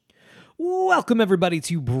Welcome, everybody,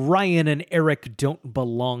 to Brian and Eric Don't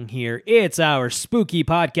Belong Here. It's our spooky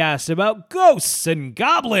podcast about ghosts and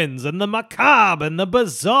goblins and the macabre and the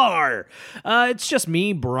bizarre. It's just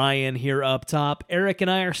me, Brian, here up top. Eric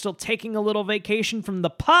and I are still taking a little vacation from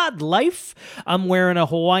the pod life. I'm wearing a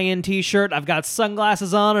Hawaiian t-shirt, I've got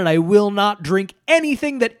sunglasses on, and I will not drink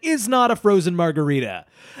anything that is not a frozen margarita.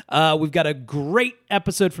 We've got a great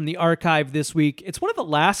episode from the archive this week. It's one of the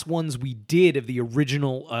last ones we did of the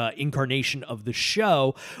original incarnation of the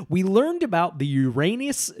show. We learned about the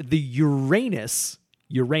Uranus,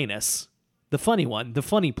 the funny one, the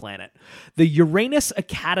funny planet, the Uranus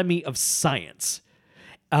Academy of Science.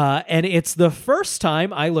 And it's the first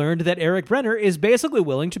time I learned that Eric Brenner is basically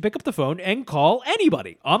willing to pick up the phone and call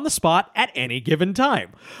anybody on the spot at any given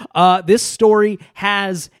time. This story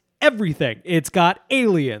has everything. It's got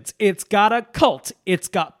aliens, it's got a cult, it's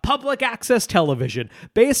got public access television,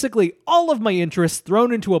 basically all of my interests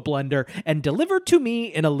thrown into a blender and delivered to me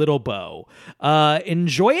in a little bow.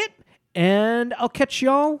 Enjoy it, and I'll catch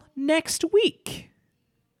y'all next week.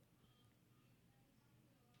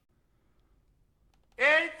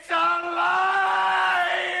 It's alive!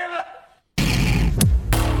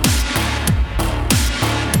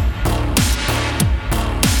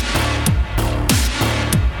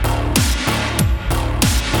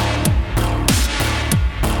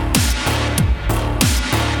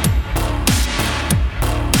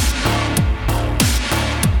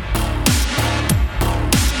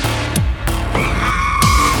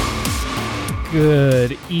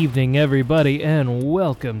 Good evening, everybody, and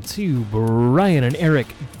welcome to Brian and Eric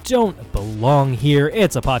Don't Belong Here.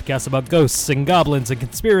 It's a podcast about ghosts and goblins and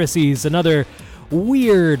conspiracies and other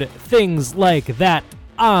weird things like that.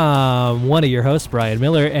 I'm one of your hosts, Brian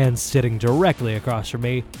Miller, and sitting directly across from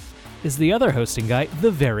me is the other hosting guy, the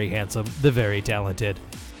very handsome, the very talented,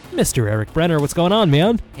 Mr. Eric Brenner. What's going on,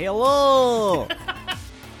 man? Hello!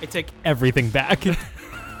 I take everything back.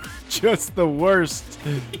 Just the worst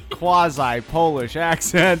quasi-Polish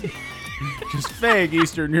accent. Just fake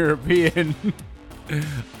Eastern European.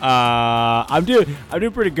 I'm doing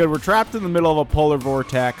pretty good. We're trapped in the middle of a polar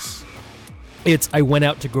vortex. I went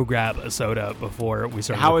out to go grab a soda before we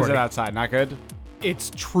started How recording. is it outside? Not good? It's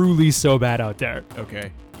truly so bad out there.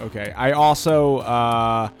 Okay. I also,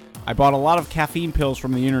 I bought a lot of caffeine pills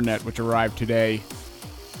from the internet, which arrived today.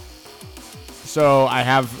 So I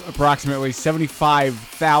have approximately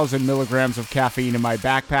 75,000 milligrams of caffeine in my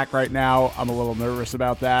backpack right now. I'm a little nervous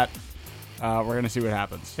about that. We're going to see what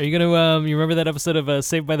happens. Are you going to, you remember that episode of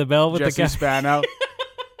Saved by the Bell with Jesse the Spano?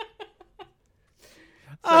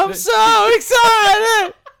 I'm so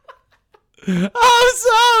excited! I'm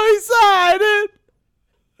so excited!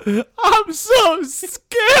 I'm so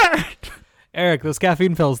scared! Eric, those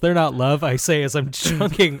caffeine pills, they're not love, I say as I'm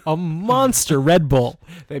chunking a monster Red Bull.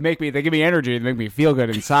 They give me energy. They make me feel good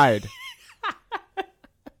inside.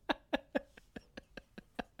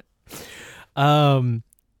 But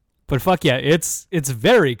fuck yeah, it's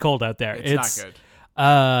very cold out there. It's not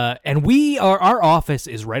good. And our office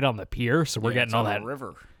is right on the pier, so we're getting all that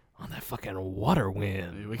river. On that fucking water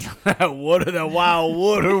wind. We got that wild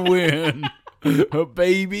water wind.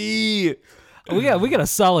 Baby. We got a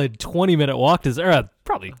solid 20-minute walk to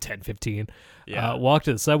probably 10, 15 walk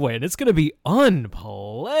to the subway, and it's going to be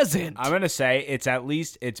unpleasant. I'm going to say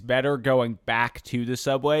it's better going back to the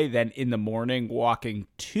subway than in the morning walking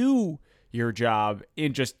to your job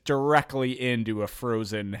in just directly into a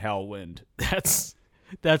frozen hell wind.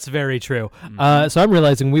 That's very true. Mm-hmm. So I'm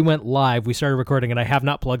realizing we went live, we started recording, and I have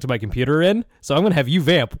not plugged my computer in, so I'm going to have you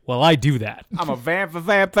vamp while I do that. I'm a vamp.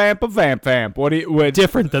 What?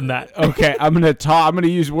 Different than that. Okay, I'm going to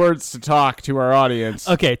use words to talk to our audience.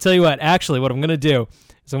 Okay, tell you what, actually, what I'm going to do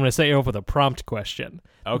is I'm going to set you up with a prompt question.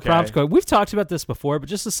 Okay. We've talked about this before, but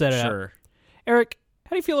just to set it up. Eric, how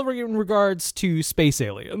do you feel in regards to space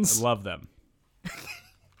aliens? I love them.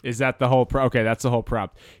 Is that the whole okay, that's the whole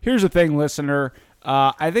prompt. Here's the thing, listener.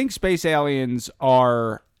 I think space aliens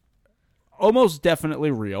are almost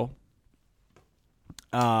definitely real.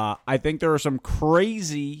 I think there are some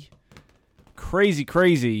crazy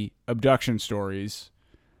abduction stories.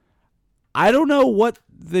 I don't know what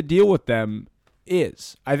the deal with them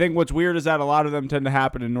is. I think what's weird is that a lot of them tend to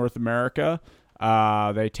happen in North America.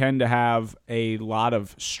 They tend to have a lot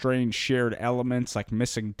of strange shared elements like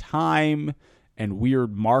missing time and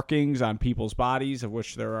weird markings on people's bodies, of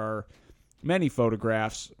which there are many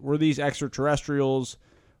photographs. Were these extraterrestrials?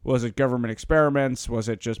 Was it government experiments? Was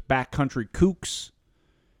it just backcountry kooks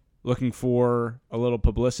looking for a little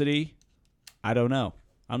publicity? I don't know.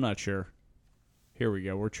 I'm not sure. Here we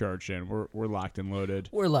go. We're charged in. We're locked and loaded.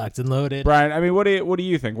 We're locked and loaded. Brian, I mean, what do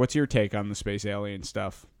you think? What's your take on the space alien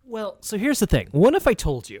stuff? Well, so here's the thing. What if I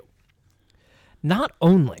told you, not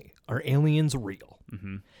only are aliens real,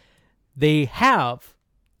 they have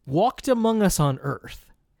walked among us on Earth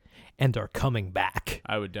and are coming back.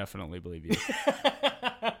 I would definitely believe you.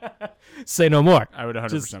 Say no more. I would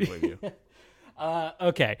 100% believe you.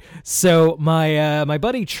 Okay, so my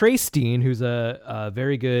buddy Trace Dean, who's a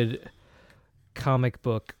very good comic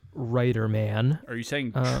book writer man. Are you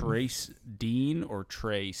saying Trace Dean or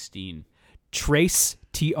Trey Steen? Trace,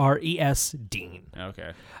 Tres Dean.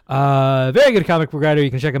 Okay. Very good comic book writer. You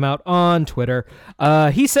can check him out on Twitter.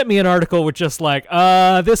 He sent me an article with just like,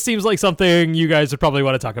 this seems like something you guys would probably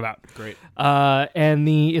want to talk about. Great. And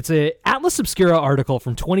it's a Atlas Obscura article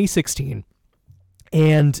from 2016.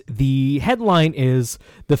 And the headline is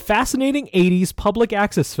The Fascinating 80s Public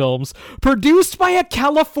Access Films Produced by a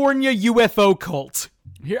California UFO Cult.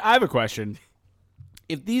 Here, I have a question.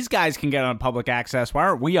 If these guys can get on public access, why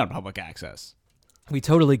aren't we on public access? We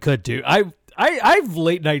totally could do. I've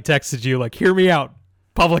late night texted you like, hear me out.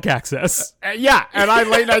 Public access. Yeah, and I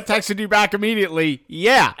late night texted you back immediately.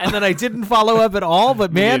 Yeah. And then I didn't follow up at all,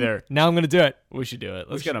 but man, now I'm going to do it. We should do it.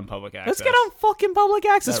 Let's get on public access. Let's get on fucking public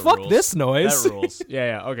access. That Fuck rules. this noise. That rules.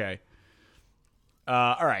 Yeah, okay.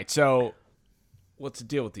 All right, so what's the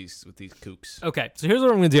deal with these kooks? Okay, so here's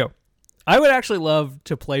what I'm going to do. I would actually love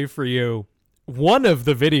to play for you one of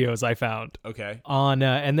the videos I found. Okay. On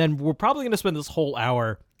and then we're probably going to spend this whole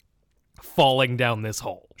hour falling down this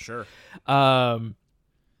hole. Sure.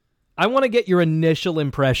 I want to get your initial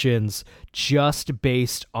impressions just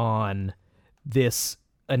based on this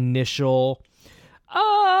initial,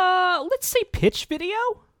 let's say pitch video.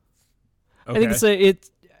 Okay. I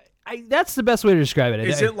think that's the best way to describe it.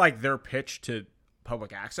 Is it like their pitch to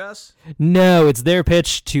public access? No, it's their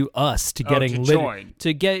pitch to us to getting join.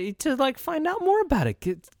 to like find out more about it.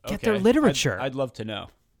 Get their literature. I'd love to know.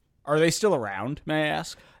 Are they still around, may I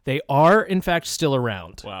ask? They are, in fact, still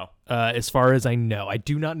around. Wow. As far as I know. I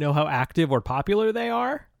do not know how active or popular they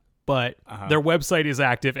are, but their website is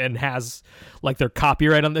active and has like their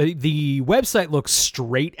copyright on the website looks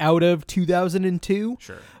straight out of 2002.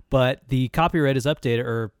 Sure. But the copyright is updated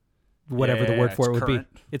or whatever the word for it would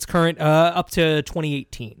current. be. It's current up to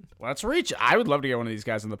 2018. Let's reach. I would love to get one of these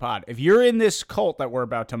guys on the pod. If you're in this cult that we're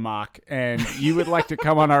about to mock and you would like to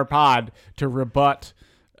come on our pod to rebut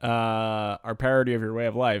our parody of your way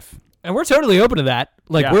of life. And we're totally open to that.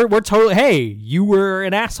 Like we're totally, hey, you were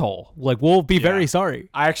an asshole. Like we'll be very sorry.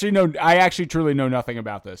 I actually truly know nothing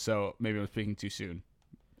about this, so maybe I'm speaking too soon.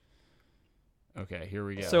 Okay, here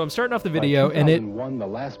we go. So I'm starting off the video and By 2001, the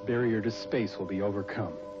last barrier to space will be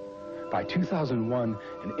overcome. By 2001,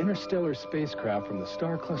 an interstellar spacecraft from the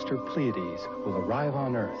star cluster Pleiades will arrive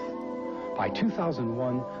on Earth. By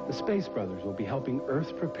 2001, the Space Brothers will be helping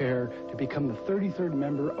Earth prepare to become the 33rd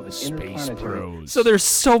member of an interplanetary. So there's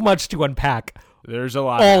so much to unpack. There's a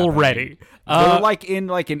lot already. They're like in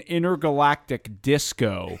like an intergalactic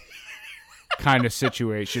disco kind of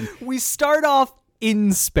situation. We start off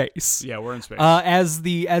in space. Yeah, we're in space. As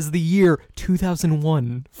the year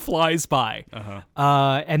 2001 flies by.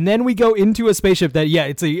 And then we go into a spaceship that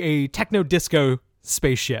it's a techno disco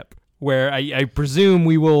spaceship. Where I presume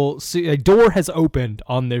we will see a door has opened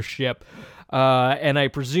on this ship, and I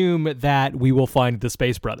presume that we will find the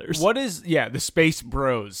Space Brothers. What is the Space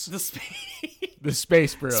Bros? The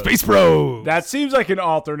Space Bros. Space Bros. That seems like an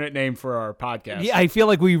alternate name for our podcast. Yeah, I feel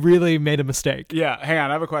like we really made a mistake. Yeah, hang on,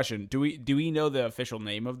 I have a question. Do we know the official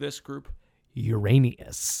name of this group?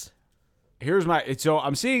 Uranius. Here's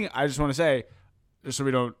I'm seeing. I just want to say, just so we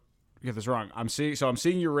don't get this wrong. I'm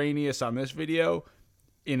seeing Uranius on this video.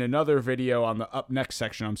 In another video on the up next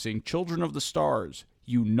section, I'm seeing Children of the Stars,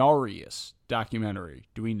 Unarius documentary.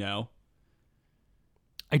 Do we know?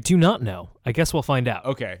 I do not know. I guess we'll find out.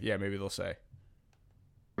 Okay, yeah, maybe they'll say.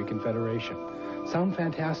 Confederation. Sound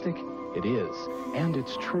fantastic? It is, and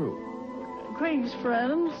it's true. Greetings,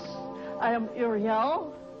 friends. I am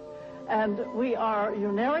Uriel, and we are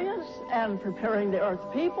Unarius and preparing the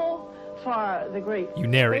Earth people for the great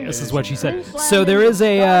Unarius is what she said. So there is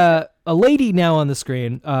a lady now on the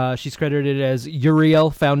screen. She's credited as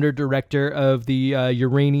Uriel, founder director of the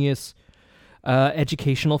Uranius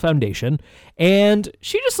Educational Foundation, and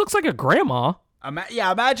she just looks like a grandma.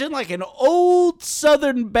 Imagine like an old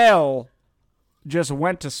Southern belle just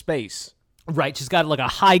went to space. Right, she's got like a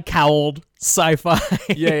high-cowled sci-fi.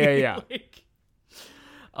 Yeah.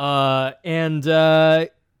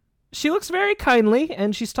 She looks very kindly,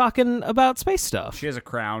 and she's talking about space stuff. She has a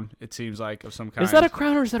crown, it seems like, of some kind. Is that a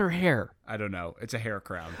crown or is that her hair? I don't know. It's a hair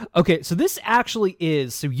crown. Okay, so this actually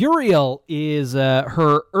is... So Uriel is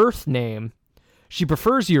her Earth name. She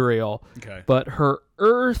prefers Uriel, but her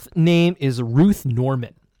Earth name is Ruth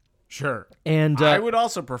Norman. Sure. And I would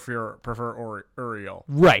also prefer Uriel.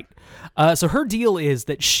 Right. So her deal is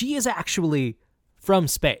that she is actually from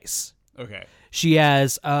space. Okay. She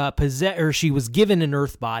has she was given an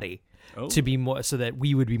Earth body to be more so that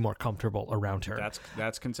we would be more comfortable around her.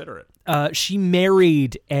 That's considerate. She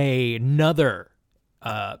married another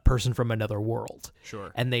person from another world.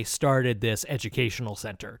 Sure. And they started this educational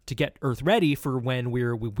center to get Earth ready for when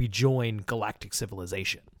we join galactic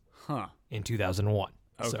civilization. Huh. In 2001.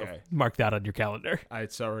 Okay. So mark that on your calendar.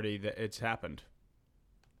 It's happened.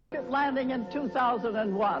 Landing in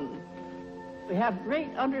 2001. We have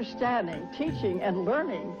great understanding, teaching, and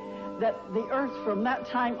learning that the Earth from that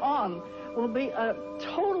time on will be a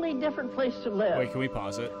totally different place to live. Wait, can we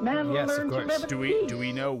pause it? Man will Yes, of learn to course. live at peace. Do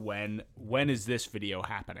we know when is this video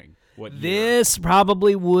happening? What year? This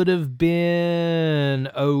probably would have been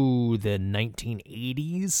the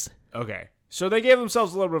 1980s. Okay. So they gave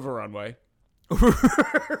themselves a little bit of a runway.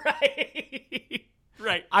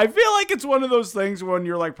 Right. I feel like it's one of those things when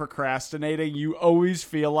you're like procrastinating, you always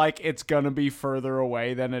feel like it's going to be further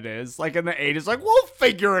away than it is. Like in the 80s, like, we'll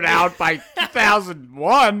figure it out by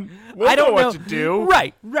 2001. We'll know what to do.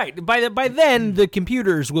 Right. By then, the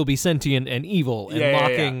computers will be sentient and evil and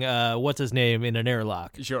locking what's his name in an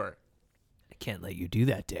airlock. Sure. I can't let you do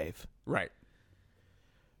that, Dave. Right.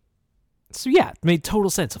 So yeah, it made total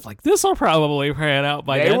sense of like, this will probably pan out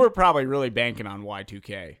by then. They were probably really banking on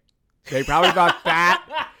Y2K. They probably thought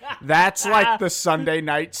that's like the Sunday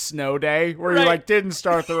night snow day where you like didn't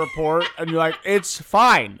start the report and you're like, it's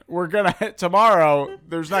fine. We're going to tomorrow.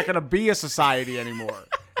 There's not going to be a society anymore.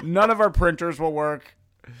 None of our printers will work.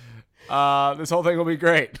 This whole thing will be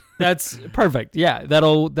great. That's perfect. Yeah,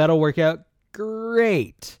 that'll work out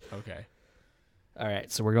great. Okay. All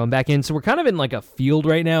right, so we're going back in. So we're kind of in like a field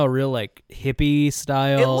right now, a real like hippie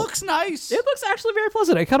style. It looks nice. It looks actually very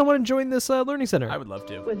pleasant. I kind of want to join this learning center. I would love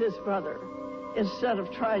to. With his brother, instead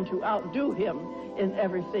of trying to outdo him in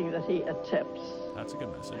everything that he attempts. That's a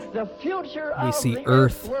good message. The future We of see the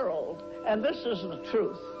Earth. world, and this is the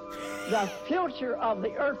truth, the future of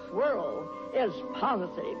the Earth world is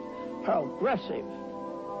positive, progressive.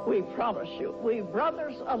 We promise you, we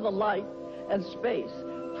brothers of the light and space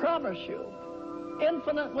promise you,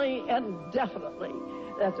 infinitely and definitely,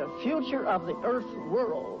 that the future of the Earth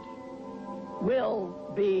world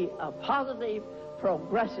will be a positive,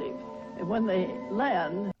 progressive. And when they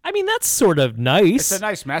land... I mean, that's sort of nice. It's a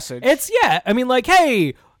nice message. I mean, like,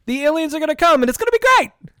 hey, the aliens are going to come and it's going to be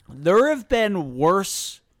great. There have been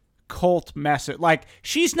worse cult message. Like,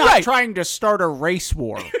 she's not trying to start a race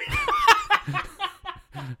war.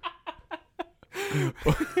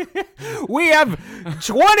 We have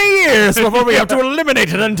 20 years before we have to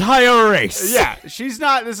eliminate an entire race. Yeah, she's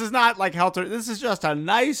not. This is not like Helter. This is just a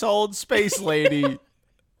nice old space lady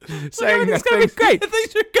saying that gonna be great.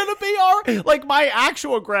 things are gonna be all right. Like my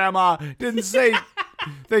actual grandma didn't say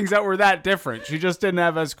things that were that different. She just didn't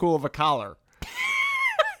have as cool of a collar.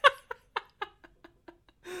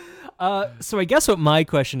 So I guess what my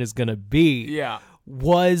question is going to be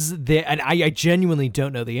was there, and I genuinely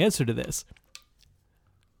don't know the answer to this.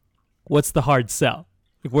 What's the hard sell?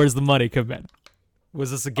 Like, where's the money come in?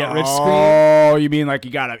 Was this a get rich scheme? Oh, you mean like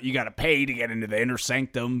you gotta pay to get into the inner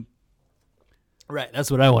sanctum? Right, that's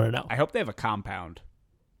what I want to know. I hope they have a compound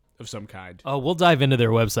of some kind. Oh, we'll dive into their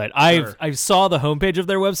website. I saw the homepage of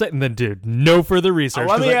their website and then, dude, no further research.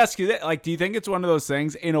 Let me ask you that. Like, do you think it's one of those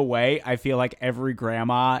things? In a way, I feel like every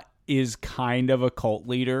grandma is kind of a cult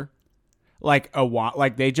leader. Like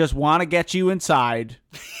they just want to get you inside.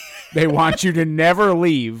 They want you to never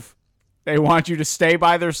leave. They want you to stay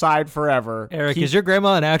by their side forever. Eric, is your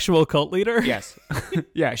grandma an actual cult leader? Yes.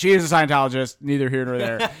 Yeah, she is a Scientologist, neither here nor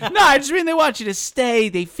there. No, I just mean they want you to stay.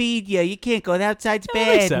 They feed you. You can't go outside. It's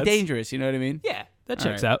bad and dangerous. You know what I mean? Yeah, that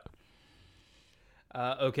checks out.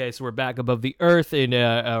 Okay, so we're back above the Earth, and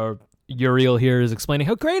our Uriel here is explaining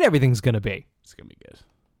how great everything's going to be. It's going to be good.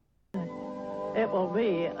 It will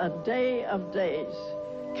be a day of days.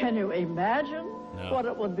 Can you imagine what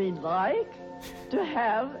it would be like to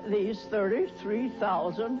have these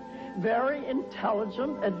 33,000 very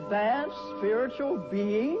intelligent, advanced spiritual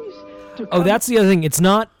beings to come? That's the other thing. It's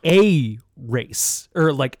not a race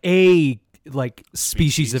or like a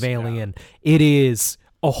species of alien. It is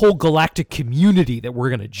a whole galactic community that we're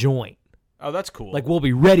going to join. Oh, that's cool. Like, we'll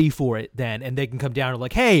be ready for it then, and they can come down and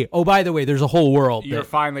like, hey, oh, by the way, there's a whole world.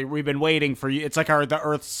 We've been waiting for you. It's like the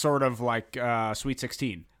Earth's sort of like Sweet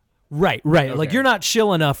 16. Right. Okay. Like, you're not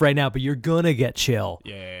chill enough right now, but you're gonna get chill.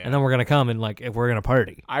 Yeah. And then we're gonna come and like, if we're gonna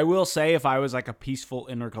party. I will say, if I was like a peaceful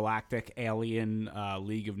intergalactic alien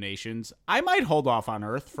League of Nations, I might hold off on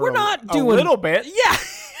Earth for a little bit. Yeah.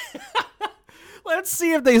 Let's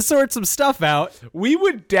see if they sort some stuff out. We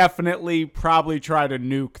would definitely probably try to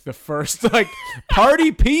nuke the first like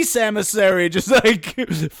party peace emissary, just like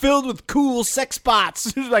filled with cool sex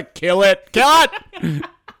bots. Just like kill it.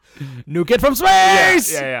 Nuke it from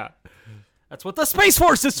space. Yeah. That's what the Space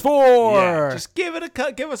Force is for. Yeah, just give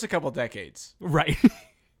us a couple decades. Right.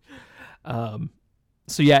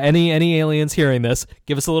 So yeah, any aliens hearing this,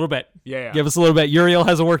 give us a little bit. Yeah. Give us a little bit. Uriel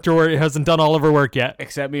hasn't done all of her work yet.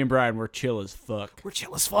 Except me and Brian, we're chill as fuck. We're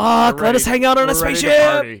chill as fuck. Let us hang out on a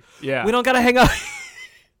spaceship. Yeah. We don't gotta hang out.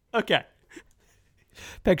 Okay.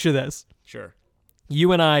 Picture this. Sure.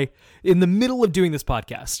 You and I, in the middle of doing this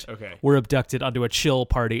podcast, Okay. were abducted onto a chill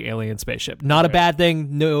party alien spaceship. Not a bad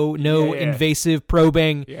thing. No Yeah. invasive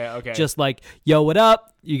probing. Yeah, okay. Just like, yo, what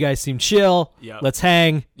up? You guys seem chill. Yep. Let's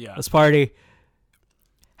hang. Yeah. Let's party.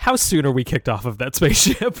 How soon are we kicked off of that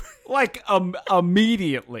spaceship? Like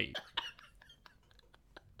immediately.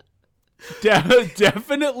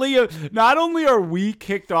 Definitely. Not only are we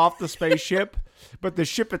kicked off the spaceship, but the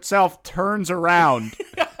ship itself turns around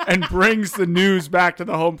and brings the news back to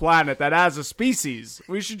the home planet that as a species,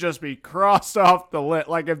 we should just be crossed off the list.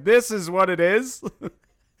 Like, if this is what it is.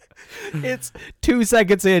 It's 2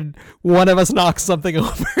 seconds in, one of us knocks something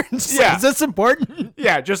over. And Yeah. Is this important?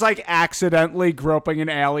 Yeah, just like accidentally groping an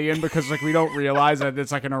alien because like we don't realize that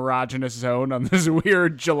it's like an erogenous zone on this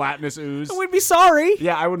weird gelatinous ooze. We'd be sorry.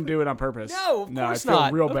 Yeah, I wouldn't do it on purpose. No, of course I feel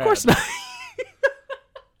not. real bad. Of course not.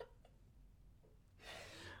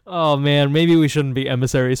 Oh man, maybe we shouldn't be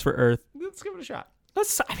emissaries for Earth. Let's give it a shot.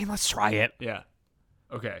 Let's try it. Yeah.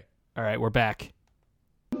 Okay. All right, we're back.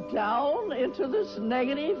 Down into this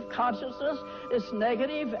negative consciousness, this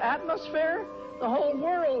negative atmosphere, the whole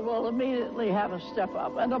world will immediately have a step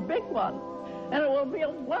up, and a big one. And it will be a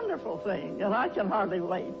wonderful thing, and I can hardly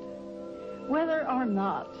wait. Whether or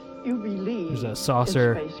not you believe There's a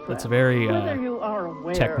saucer in spacecraft, that's very whether you are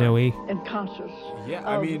aware techno-y. and conscious Yeah,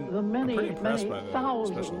 I of mean, the many, I'm pretty impressed many by the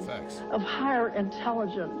thousands special effects. of higher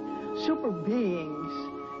intelligent super beings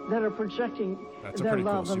that are projecting That's a their pretty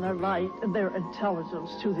cool love and their super light and their intelligence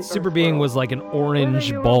to the Super earth being world. was like an Whether orange,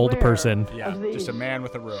 you're bald aware person Yeah, of these just a man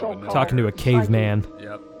with a robe. so-called talking to a caveman.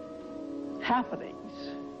 Yep. happenings,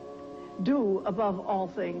 do above all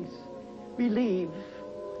things believe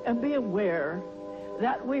and be aware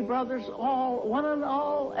that we brothers all, one and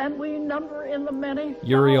all, and we number in the many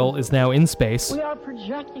Uriel thousands. is now in space. We are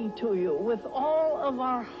projecting to you with all of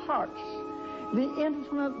our hearts the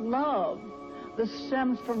infinite love that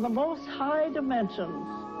stems from the most high dimensions.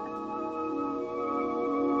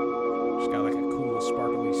 She's got like a cool,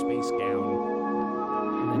 sparkly space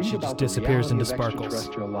gown. And then Read she about just the disappears reality into of sparkles.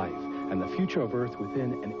 extraterrestrial life and the future of Earth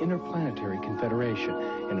within an interplanetary confederation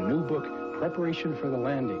in a new book, Preparation for the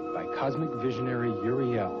Landing, by cosmic visionary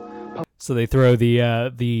Uriel. So they throw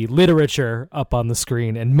the literature up on the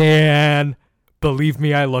screen, and man, believe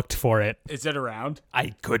me, I looked for it. Is it around? I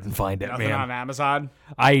couldn't find it, Nothing man. on Amazon?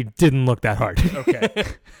 I didn't look that hard. Okay.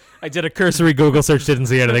 I did a cursory Google search, didn't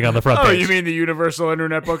see anything on the front Oh, page. you mean the Universal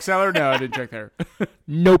Internet Bookseller? No, I didn't check there.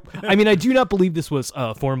 Nope. I mean, I do not believe this was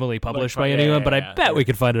formally published by anyone, yeah, but yeah. I bet we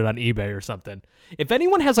could find it on eBay or something. If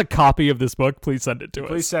anyone has a copy of this book, please send it to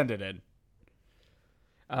Please us. send it in.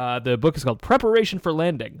 The book is called Preparation for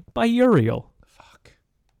Landing by Uriel.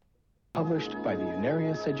 Published by the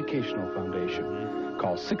Unarius Educational Foundation.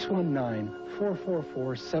 Call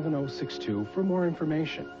 619-444-7062 for more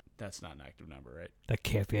information. That's not an active number, right? That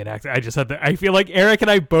can't be an accident. I just had I feel like Eric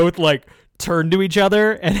and I both like turned to each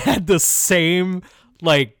other and had the same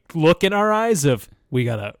like look in our eyes of we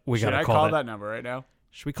gotta Should I call call that. that number right now?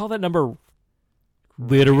 Should we call that number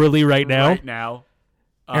literally right now? Right now.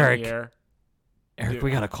 On Eric. the air. Eric, Dude,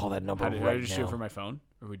 we gotta call that number How do I right just now. do it from my phone?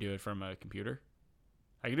 Or we do it from a computer?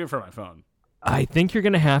 I can do it from my phone. I think you're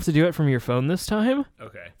gonna have to do it from your phone this time.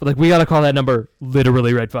 Okay. But like we gotta call that number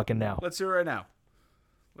literally right fucking now. Let's do it right now.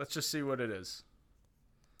 Let's just see what it is.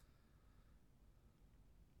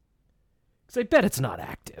 Because I bet it's not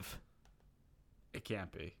active. It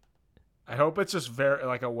can't be. I hope it's just very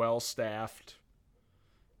like a well-staffed.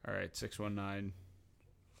 All right, 619-44.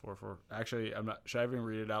 Actually, I'm not. Should I even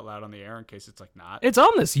read it out loud on the air in case it's like not? It's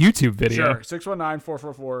on this YouTube video. Sure.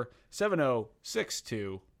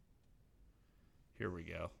 619-444-7062. Here we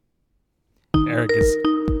go. Eric is.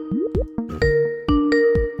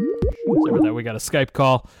 Sorry about that. We got a Skype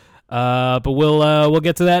call, but we'll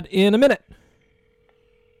get to that in a minute.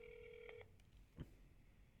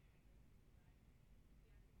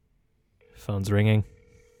 Phone's ringing.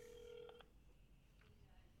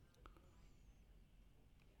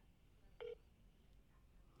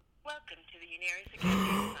 Welcome to the Unary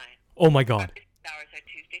Security Line. Oh my God. Hours are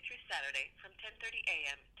Tuesday through Saturday from 10:30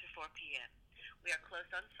 a.m. to 4 p.m. We are closed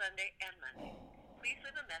on Sunday and Monday. Please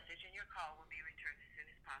leave a message and your call will be returned as soon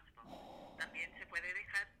as possible. También se puede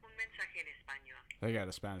dejar un mensaje en español. They got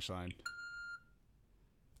a Spanish line.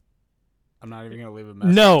 I'm not even gonna leave a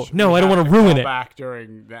message. No, I don't want to ruin it. Back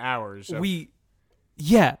during the hours.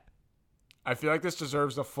 Yeah. I feel like this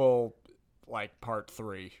deserves a full, part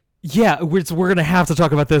 3. Yeah, we're gonna have to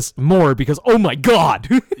talk about this more because oh my God.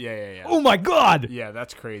 Yeah. Oh my God. Yeah,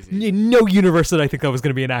 that's crazy. In no universe did I think that was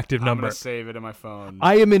gonna be an active number. I'm gonna save it in my phone.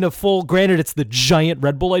 I am in a full. Granted, it's the giant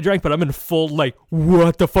Red Bull I drank, but I'm in full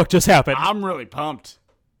what the fuck just happened? I'm really pumped.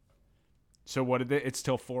 So what did it's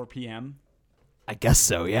till 4 p.m.? I guess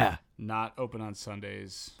so. Yeah. Not open on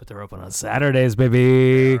Sundays. But they're open on Saturdays,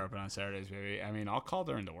 baby. They're open on Saturdays, baby. I mean, I'll call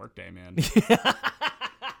during the workday, man.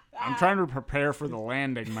 I'm trying to prepare for the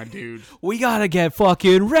landing, my dude. We gotta get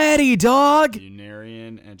fucking ready, dog.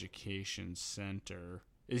 Unarian Education Center.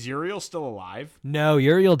 Is Uriel still alive? No,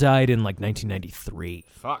 Uriel died in 1993.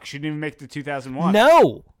 Fuck, she didn't even make the 2001.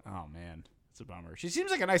 No. Oh, man. It's a bummer. She seems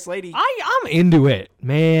like a nice lady. I'm into it,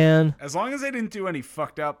 man. As long as they didn't do any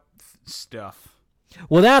fucked up stuff.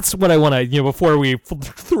 Well, that's what I want to, before we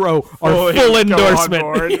throw our full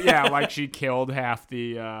endorsement. Yeah, she killed half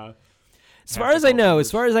the... As far as I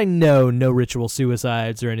know, no ritual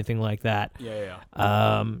suicides or anything like that. Yeah.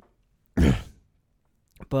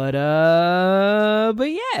 But yeah.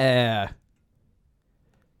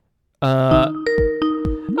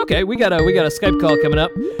 Okay, we got a Skype call coming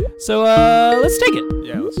up. So let's take it.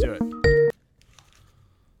 Yeah, let's do it.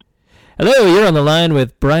 Hello, you're on the line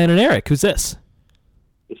with Brian and Eric. Who's this?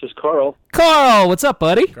 This is Carl. Carl, what's up,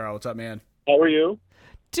 buddy? Carl, what's up, man? How are you?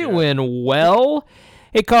 Doing well.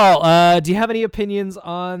 Hey, Carl, do you have any opinions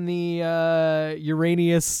on the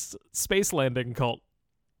Uranus space landing cult?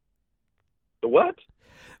 The what?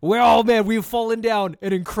 Well, man, we've fallen down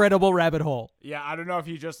an incredible rabbit hole. Yeah, I don't know if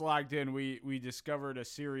you just logged in. We discovered a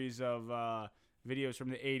series of videos from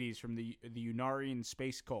the 80s from the Unarian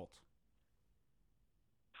space cult.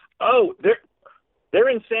 Oh, they're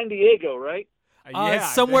in San Diego, right? Yeah,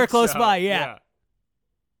 somewhere close by, yeah.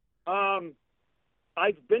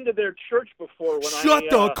 I've been to their church before.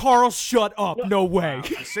 Carl, shut up. No way. Wow,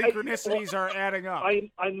 the synchronicities are adding up. I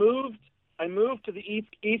moved to the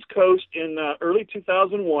East Coast in early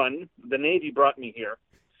 2001. The Navy brought me here.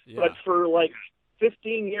 Yeah. But for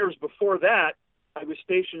 15 years before that, I was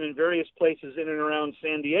stationed in various places in and around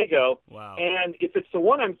San Diego. Wow. And if it's the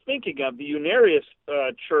one I'm thinking of, the Unarius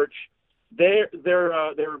Church, their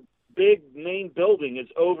big main building is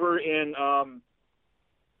over in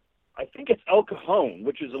I think it's El Cajon,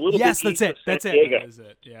 which is a little bit east of San Diego. That is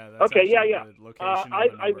it. Yeah. That's okay. Yeah. the location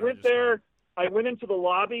I went there. I went into the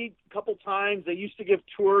lobby a couple times. They used to give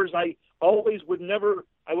tours. I would always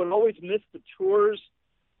miss the tours,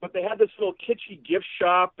 but they had this little kitschy gift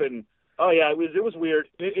shop, and it was weird.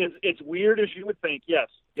 It's weird as you would think. Yes.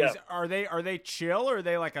 Yes. Are they chill, or are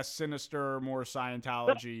they like a sinister, more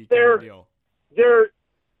Scientology kind of deal?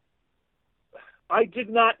 I did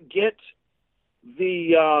not get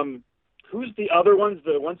the who's the other ones?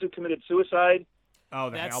 The ones who committed suicide? Oh,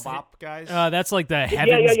 the Hellbop guys. That's like the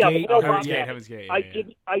Heaven's Gate. Heaven's Gate. I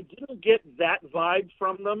didn't get that vibe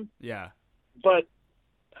from them. Yeah. But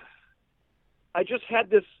I just had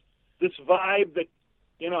this vibe that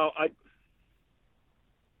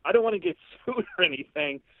I don't want to get sued or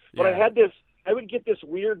anything, but Yeah. I would get this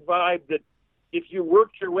weird vibe that if you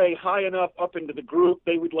worked your way high enough up into the group,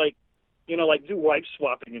 they would do wife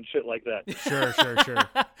swapping and shit like that. Sure.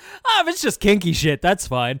 If it's just kinky shit, that's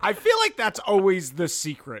fine. I feel like that's always the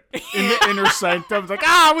secret in the inner sanctum. It's like,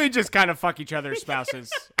 we just kind of fuck each other's spouses,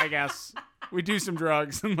 I guess. We do some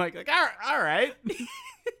drugs. And like all right.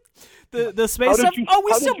 The space stuff?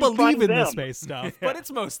 We still believe in the them? space stuff, but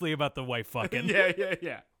it's mostly about the wife fucking.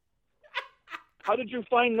 Yeah. How did you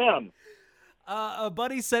find them? A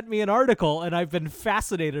buddy sent me an article, and I've been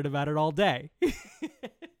fascinated about it all day.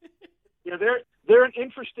 Yeah, they're an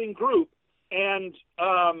interesting group, and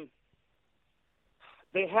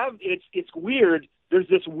they have it's weird. There's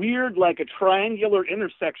this weird a triangular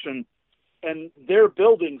intersection, and their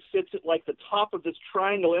building sits at the top of this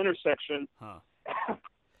triangle intersection. Huh.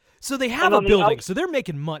 So they have a building, so they're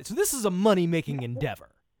making money. So this is a money-making endeavor.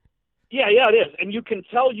 Yeah, it is, and you can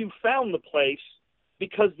tell you found the place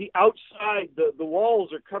because the outside, the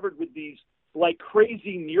walls are covered with these like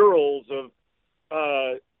crazy murals of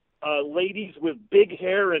ladies with big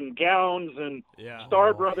hair and gowns and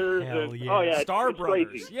Star Brothers. hell And, yeah. Oh, yeah. Star it's Brothers.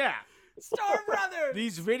 Crazy. Yeah. Star Brothers.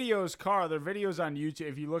 These videos, Carl, they're videos on YouTube.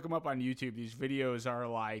 If you look them up on YouTube, these videos are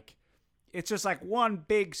like, it's just like one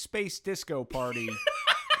big space disco party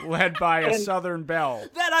led by a Southern Belle.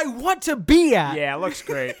 That I want to be at. Yeah, it looks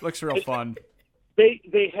great. Looks real fun.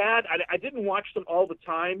 They had, I didn't watch them all the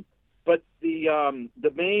time, but the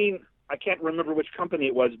main, I can't remember which company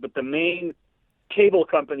it was, but the main cable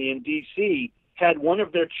company in D.C. had one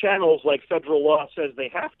of their channels, like federal law says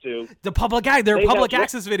they have to. The public their public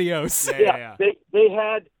access videos. Yeah.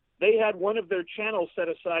 They had one of their channels set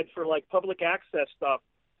aside for like public access stuff,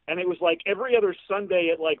 and it was like every other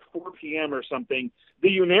Sunday at like 4 p.m. or something. The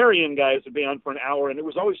Unarian guys would be on for an hour, and it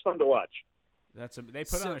was always fun to watch. They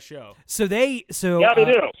put on a show. So they do.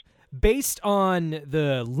 Based on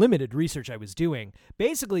the limited research I was doing,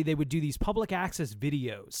 basically they would do these public access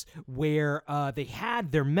videos where they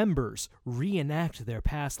had their members reenact their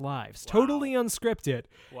past lives, totally unscripted,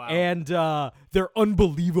 and they're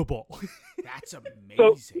unbelievable. That's So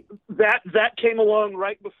amazing. that came along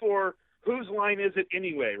right before Whose Line Is It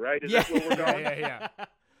Anyway, right? Is that where we're going? Yeah.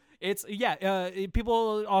 It's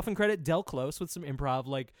people often credit Del Close with some improv,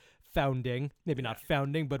 like founding, maybe not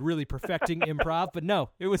founding, but really perfecting improv. But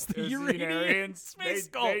no, it was the Uranian Space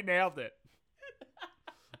Cult. They nailed it.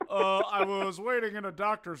 I was waiting in a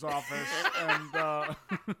doctor's office,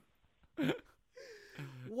 and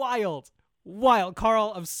Wild.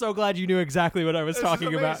 Carl, I'm so glad you knew exactly what I was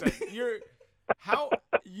talking about.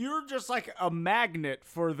 You're just like a magnet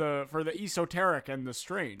for the esoteric and the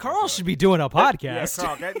strange. Carl should be doing a podcast. Yeah,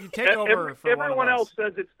 Carl, you take over for everyone one of else us.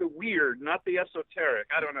 says it's the weird, not the esoteric.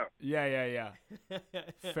 I don't know. Yeah.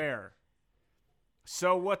 Fair.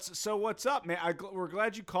 So what's up, man? We're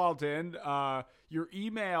glad you called in. Your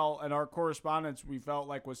email and our correspondence, we felt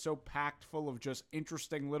like, was so packed full of just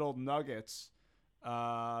interesting little nuggets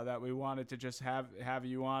that we wanted to just have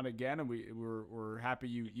you on again, and we're happy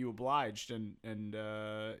you obliged, and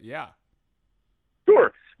yeah.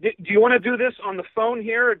 Sure. Do you want to do this on the phone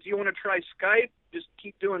here, or do you want to try Skype? Just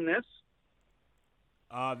keep doing this.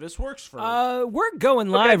 This works for. We're going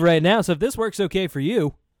live right now, so if this works okay for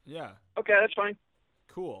you. Yeah. Okay, that's fine.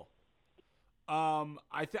 Cool. I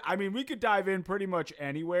mean, we could dive in pretty much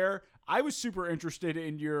anywhere. I was super interested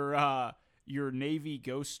in your Navy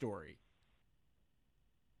ghost story.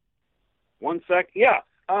 One sec. Yeah.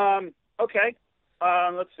 Okay.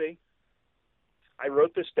 Let's see. I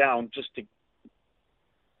wrote this down just to.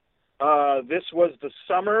 This was the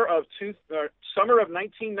summer of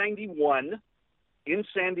 1991 in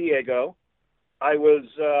San Diego. I was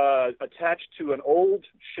attached to an old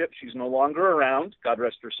ship. She's no longer around. God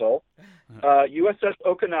rest her soul. USS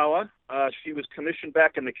Okinawa. She was commissioned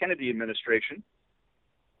back in the Kennedy administration.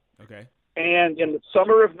 Okay. And in the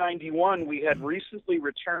summer of 91, we had recently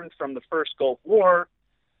returned from the first Gulf War,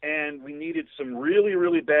 and we needed some really,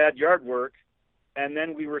 really bad yard work. And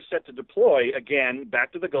then we were set to deploy again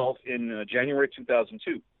back to the Gulf in January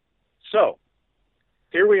 2002. So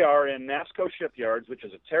here we are in NASCO Shipyards, which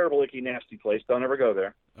is a terrible, icky, nasty place. Don't ever go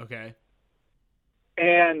there. Okay.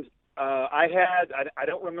 And I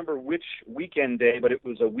don't remember which weekend day, but it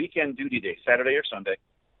was a weekend duty day, Saturday or Sunday.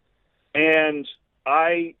 And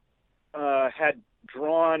I had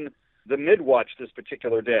drawn the mid-watch this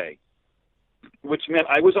particular day, which meant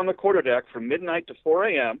I was on the quarterdeck from midnight to 4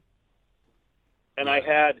 a.m. And I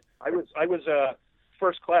was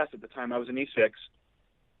first class at the time. I was an E6,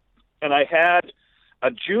 and I had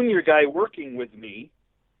a junior guy working with me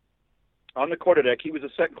on the quarterdeck. He was a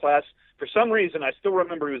second class. For some reason, I still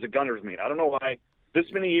remember he was a gunner's mate. I don't know why.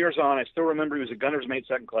 This many years on, I still remember he was a gunner's mate,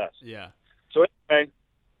 second class. Yeah. So anyway.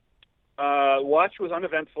 Watch was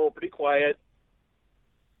uneventful, pretty quiet.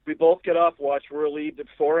 We both get off watch. We're relieved at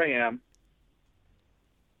 4 a.m.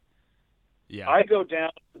 Yeah. I go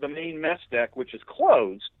down to the main mess deck, which is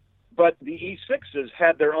closed, but the E6s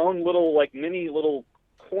had their own little, like, mini little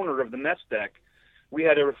corner of the mess deck. We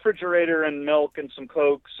had a refrigerator and milk and some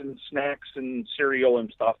Cokes and snacks and cereal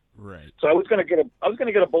and stuff. Right. So I was going to get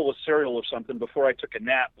a bowl of cereal or something before I took a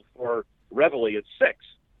nap before Reveille at 6.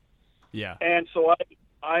 Yeah. And so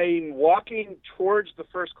I'm walking towards the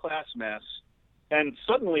first class mess, and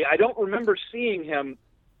suddenly I don't remember seeing him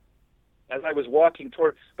as I was walking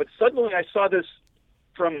toward, but suddenly I saw this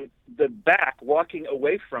from the back walking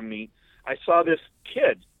away from me. I saw this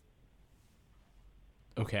kid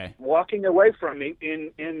Okay. walking away from me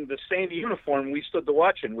in the same uniform we stood the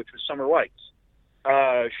watch in, which was summer whites.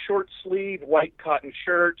 Short sleeve, white cotton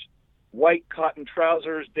shirt, white cotton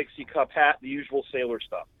trousers, Dixie cup hat, the usual sailor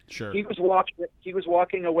stuff. Sure. He was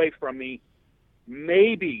walking away from me,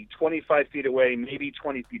 maybe 25 feet away, maybe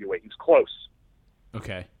 20 feet away. He's close.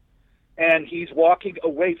 Okay. And he's walking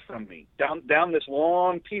away from me down this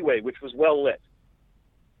long P-way, which was well lit.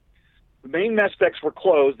 The main mess decks were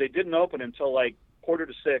closed. They didn't open until like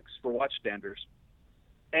 5:45 for watchstanders.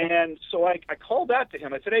 And so I called out to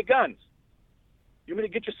him. I said, "Hey, Guns, you want me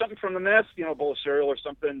to get you something from the mess? You know, a bowl of cereal or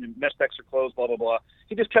something? The mess decks are closed, blah, blah, blah."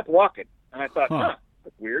 He just kept walking. And I thought,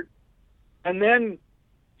 that's weird. And then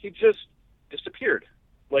he just disappeared.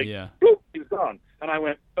 Like, boop, he was gone. And I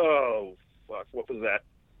went, oh, fuck, what was that?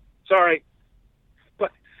 Sorry.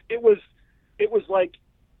 But it was like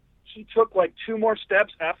he took like 2 more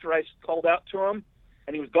steps after I called out to him,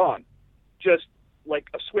 and he was gone. Just like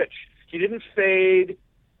a switch. He didn't fade.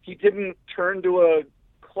 He didn't turn to a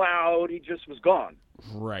cloud. He just was gone.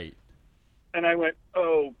 Right. And I went,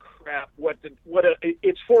 oh crap!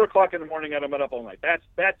 It's 4:00 in the morning, and I've been up all night. That's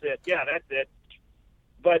it. Yeah, that's it.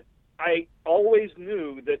 But I always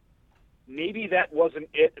knew that maybe that wasn't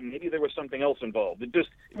it, and maybe there was something else involved. It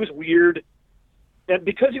was weird, and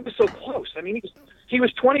because he was so close. I mean, he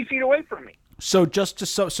was 20 feet away from me. So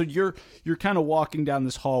so you're kind of walking down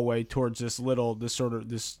this hallway towards this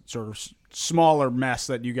sort of smaller mess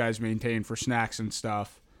that you guys maintain for snacks and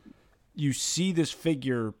stuff. You see this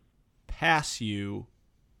figure pass you.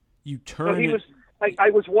 You turn.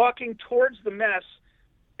 I was walking towards the mess,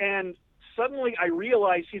 and suddenly I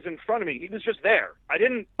realized he's in front of me. He was just there. I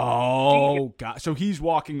didn't. Oh God! So he's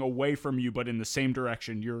walking away from you, but in the same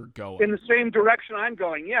direction you're going. In the same direction I'm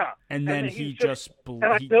going. Yeah. And then he and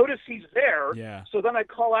I notice he's there. Yeah. So then I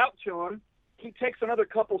call out to him. He takes another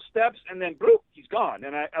couple steps, and then boop, he's gone.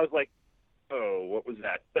 And I was like, oh, what was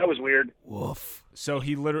that? That was weird. Woof. So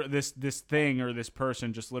he literally, this thing or this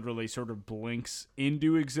person just literally sort of blinks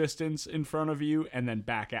into existence in front of you and then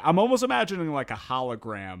back out. I'm almost imagining like a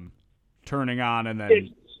hologram turning on and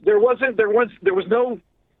then there was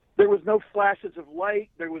no flashes of light.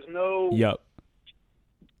 There was no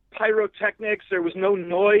pyrotechnics. There was no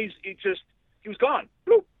noise. He was gone.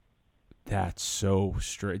 Boop. That's so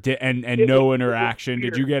strange. And no interaction.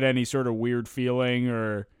 Did you get any sort of weird feeling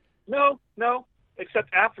or? No,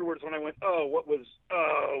 except afterwards when I went, oh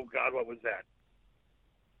God, what was that?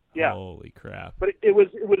 Yeah. Holy crap. But it was,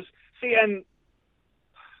 see, and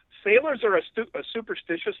sailors are a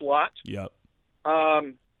superstitious lot. Yep.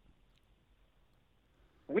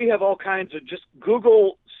 We have all kinds of, just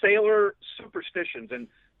Google sailor superstitions, and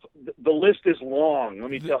the list is long, let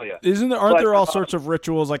me tell you. Aren't there all sorts of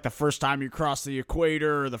rituals, like the first time you cross the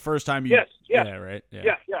equator or the first time you... Yes. Yeah, right?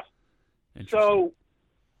 Yeah. So,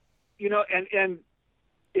 and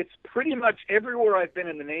it's pretty much everywhere I've been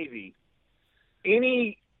in the Navy,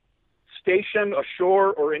 any station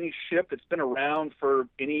ashore or any ship that's been around for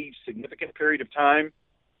any significant period of time,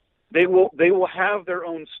 they will have their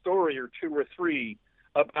own story or 2 or 3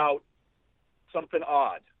 about something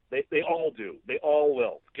odd. They all do. They all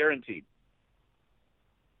will. Guaranteed.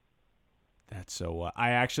 That's so. I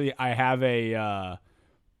have a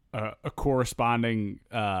corresponding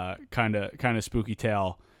kind of spooky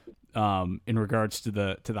tale in regards to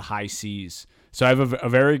the high seas. So I have a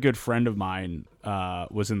very good friend of mine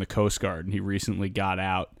was in the Coast Guard, and he recently got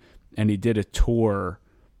out, and he did a tour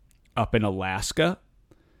up in Alaska.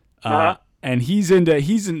 And he's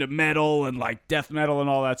into metal and like death metal and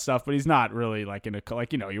all that stuff, but he's not really like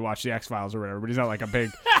you watch the X-Files or whatever, but he's not like a big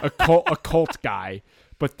occult guy.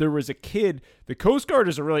 But there was a kid. The Coast Guard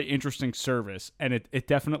is a really interesting service, and it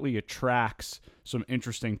definitely attracts some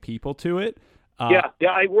interesting people to it. Yeah,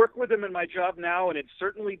 I work with him in my job now, and it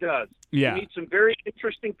certainly does. Yeah. You meet some very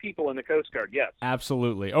interesting people in the Coast Guard, yes.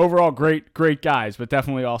 Absolutely. Overall, great guys, but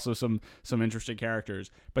definitely also some interesting characters.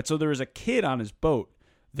 But so there was a kid on his boat.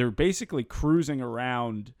 They're basically cruising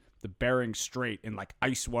around the Bering Strait in like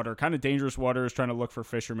ice water, kind of dangerous waters, trying to look for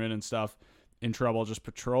fishermen and stuff in trouble, just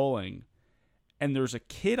patrolling. And there's a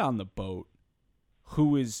kid on the boat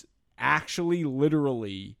who is actually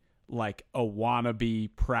literally like a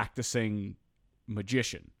wannabe practicing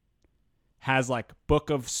magician. Has like book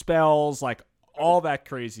of spells, like all that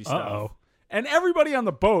crazy stuff. Uh-oh. And everybody on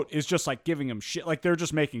the boat is just like giving him shit. Like they're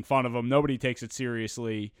just making fun of him. Nobody takes it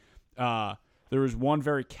seriously. There was one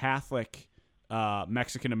very Catholic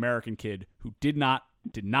Mexican-American kid who did not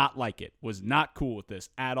like it, was not cool with this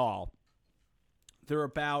at all. They're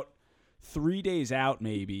about 3 days out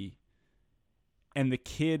maybe, and the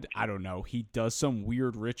kid, I don't know, he does some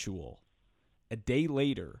weird ritual. A day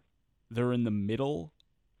later, they're in the middle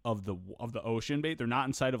of the ocean. They're not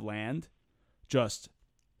in sight of land, just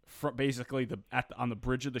basically on the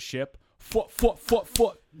bridge of the ship,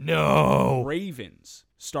 No. Ravens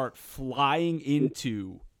start flying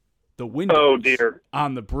into the windows Oh, dear.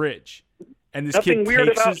 on the bridge. And this Nothing kid weird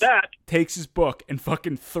about that. takes his book and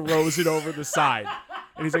fucking throws it over the side.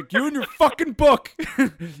 And he's like, you and your fucking book.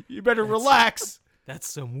 You better relax. That's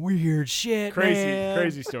some weird shit,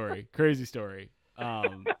 Crazy story.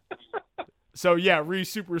 So yeah,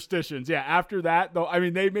 superstitions. Yeah, after that, though, I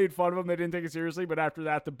mean, they made fun of him. They didn't take it seriously, but after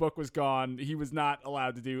that, the book was gone. He was not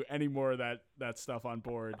allowed to do any more of that stuff on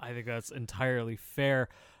board. I think that's entirely fair.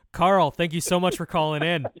 Carl, thank you so much for calling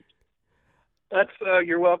in. That's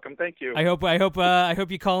you're welcome. Thank you. I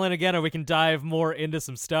hope you call in again, or we can dive more into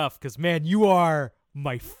some stuff. Because man, you are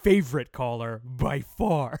my favorite caller by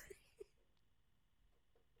far.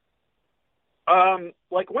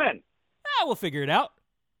 Like when? We'll figure it out.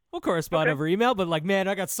 We'll correspond over email. But like, man,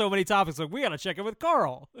 I got so many topics. Like, we gotta check in with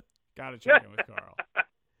Carl. Gotta check in with Carl.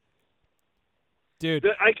 Dude,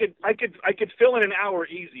 I could fill in an hour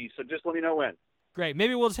easy. So just let me know when. great.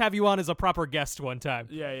 Maybe we'll just have you on as a proper guest one time.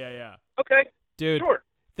 Yeah. Okay. Dude, Sure.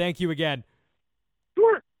 thank you again.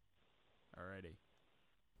 Sure. Alrighty.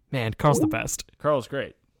 Man, Carl's the best. Carl's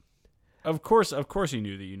great. Of course he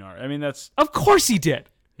knew the UNAR. I mean, that's Of course he did.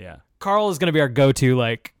 yeah. Carl is gonna be our go-to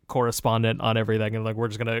like correspondent on everything, and like we're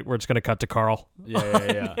just gonna cut to Carl.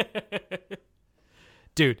 Yeah.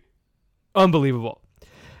 Dude, unbelievable.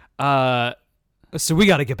 So we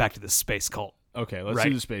got to get back to this space cult. Okay, let's Right.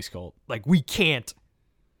 do the space cult. Like, we can't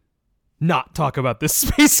not talk about this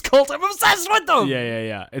space cult. I'm obsessed with them.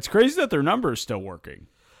 Yeah. It's crazy that their number is still working.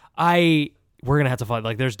 We're gonna have to find,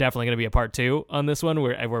 like, there's definitely gonna be a part 2 on this one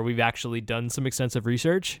where we've actually done some extensive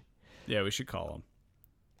research. Yeah, we should call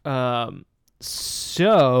them.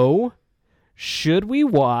 So should we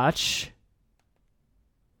watch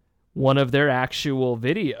one of their actual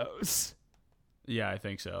videos? Yeah, I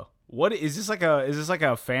think so. What is this like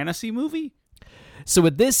a fantasy movie? So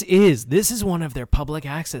what this is one of their public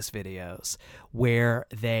access videos where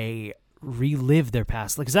they relive their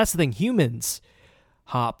past. Because that's the thing, humans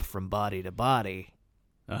hop from body to body,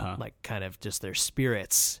 like kind of just their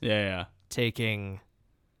spirits Yeah. taking,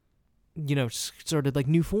 sort of like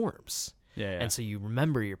new forms. Yeah. And so you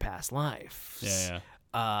remember your past life. Yeah.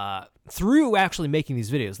 Through actually making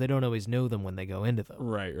these videos. They don't always know them when they go into them.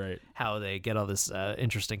 Right. How they get all this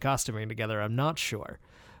interesting costuming together, I'm not sure.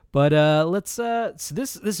 But let's. So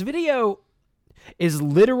this video is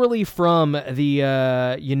literally from the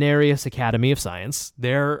Unarius Academy of Science,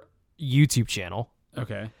 their YouTube channel.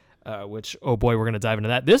 Okay. Which, oh boy, we're gonna dive into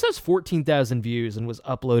that. This has 14,000 views and was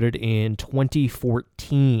uploaded in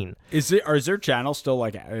 2014. Is their channel still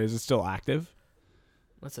is it still active?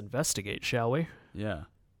 Let's investigate, shall we? Yeah.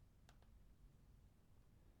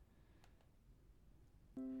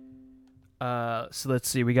 So let's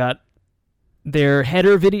see. We got their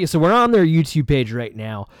header video. So we're on their YouTube page right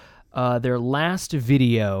now. Their last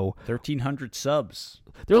video. 1,300 subs.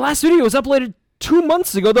 Their last video was uploaded 2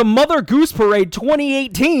 months ago. The Mother Goose Parade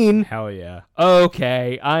 2018. Hell yeah.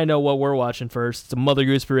 Okay, I know what we're watching first. It's the Mother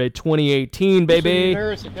Goose Parade 2018, baby.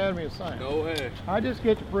 Paris Academy of Science. Go ahead. I just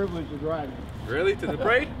get the privilege of driving. Really? To the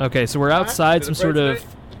parade? Okay, so we're outside some sort of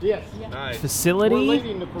Yes. Nice. We're facility.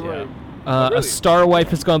 leading the parade. A star wife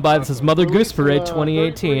has gone by that says Mother Goose Parade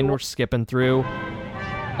 2018. We're skipping through.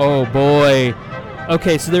 Oh boy.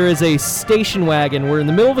 Okay, so there is a station wagon. We're in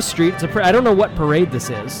the middle of a street. It's I don't know what parade this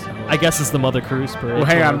is. I guess it's the Mother Goose Parade. Well,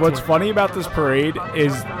 hang on. What's funny about this parade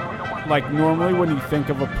is, like, normally when you think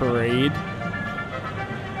of a parade,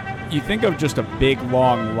 you think of just a big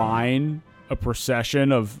long line, a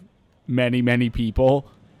procession of many, many people.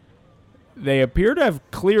 They appear to have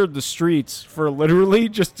cleared the streets for literally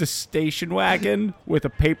just a station wagon with a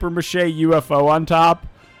paper mache UFO on top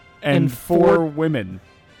and four women.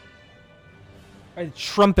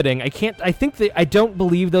 Trumpeting. I don't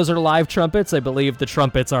believe those are live trumpets. I believe the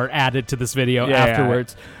trumpets are added to this video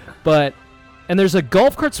afterwards. But, and there's a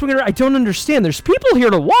golf cart swinger. I don't understand. There's people here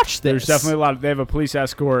to watch this. There's definitely a lot. They have a police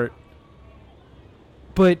escort.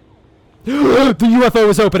 But the UFO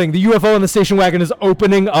is opening. The UFO in the station wagon is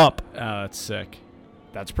opening up. Oh, that's sick.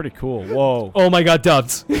 That's pretty cool. Whoa. Oh my God,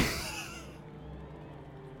 doves.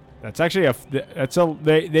 That's actually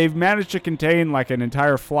they've managed to contain like an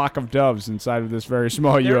entire flock of doves inside of this very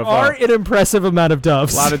small UFO. There are an impressive amount of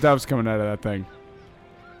doves. A lot of doves coming out of that thing.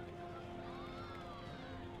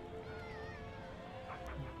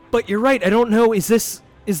 But you're right. I don't know. Is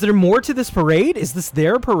there more to this parade? Is this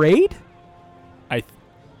their parade?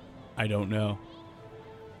 I don't know.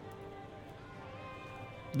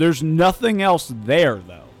 There's nothing else there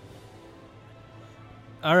though.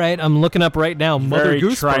 All right, I'm looking up right now. Mother Very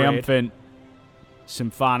Goose triumphant,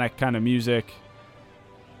 symphonic kind of music.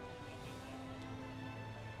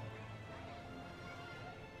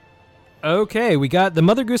 Okay, we got the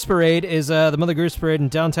Mother Goose Parade. Is the Mother Goose Parade in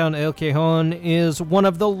downtown El Cajon is one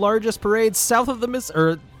of the largest parades south of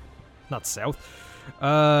the not south,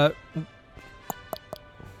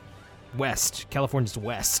 west. California's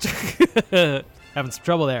west. Having some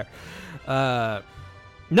trouble there.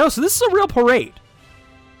 No, so this is a real parade.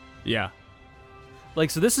 Yeah.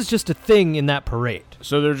 Like, so this is just a thing in that parade.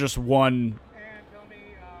 So they're just one.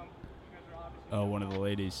 Oh, one of the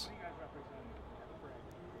ladies.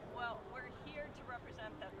 Well, we're here to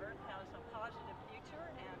represent that Earth has a positive future,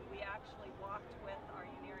 and we actually walked with our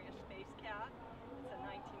Unaria Space Cat. It's a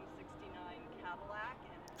 1969 Cadillac,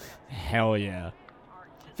 and it's got Hell yeah.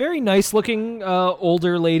 Very nice looking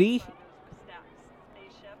older lady.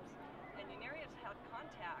 spaceships. And Unaria's had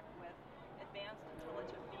contact with advanced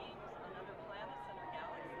intelligent beings on other planets in our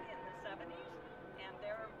galaxy in the 70s, and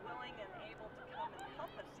they're willing and able to come and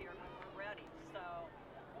help us here when we're ready. So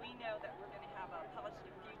we know that we're going to have a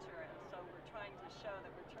positive future, and so we're trying to show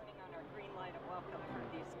that we're turning on our green light of welcome for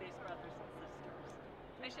these space brothers and sisters.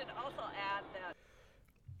 I should also add that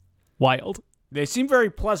Wild. They seem very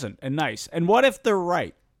pleasant and nice. And what if they're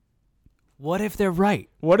right? What if they're right?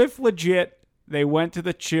 What if legit they went to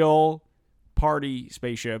the chill party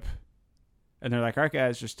spaceship and they're like, all right,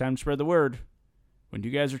 guys, just time to spread the word. When you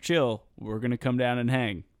guys are chill, we're going to come down and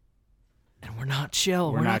hang. And we're not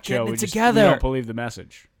chill. We're not chill. getting We it just- together. We don't believe the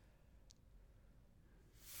message.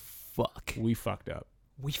 Fuck. We fucked up.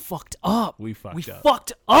 We fucked up. We fucked We up.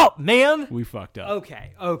 fucked up, man. We fucked up.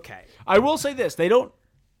 Okay. I will say this. I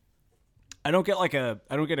don't get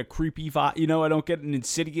a creepy vibe. You know, I don't get an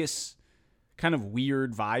insidious kind of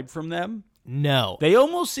weird vibe from them. No. They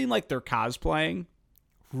almost seem like they're cosplaying.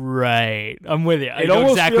 Right. I'm with you. I It know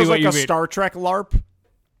almost exactly feels what like you a mean. Star Trek LARP.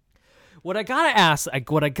 What I gotta ask,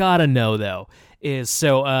 what I gotta know though, is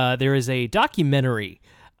there is a documentary,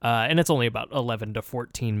 and it's only about 11 to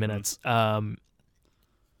 14 minutes. And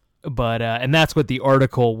that's what the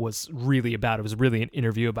article was really about. It was really an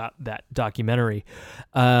interview about that documentary.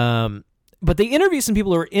 But they interview some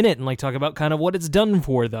people who are in it and like talk about kind of what it's done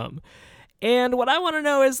for them. And what I want to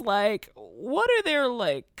know is like, what do their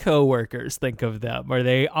like coworkers think of them? Are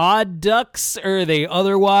they odd ducks, or are they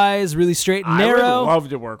otherwise really straight and I narrow? would love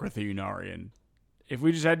to work with a Unarian. If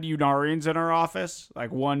we just had Unarians in our office,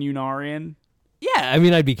 like one Unarian. Yeah, I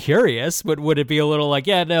mean, I'd be curious, but would it be a little like,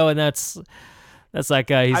 yeah, no, and that's that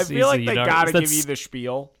guy. I feel like he's they a Unarian. gotta That's- give you the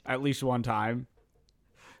spiel at least one time.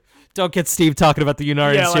 Don't get Steve talking about the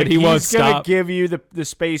Unarian Yeah, shit. like He won't he's gonna stop. give you the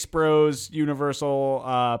Space Bros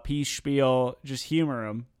Universal peace spiel. Just humor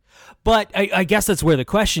him. But I guess that's where the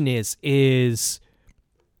question is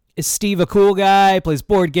Steve a cool guy, plays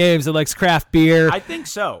board games, and likes craft beer? I think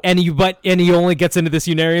so. And he only gets into this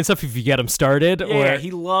Unarian stuff if you get him started? Yeah, or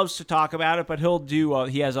he loves to talk about it, but he'll do.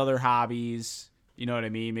 He has other hobbies. You know what I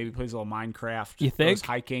mean? Maybe plays a little Minecraft. You think? Goes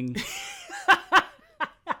hiking.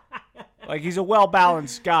 Like he's a well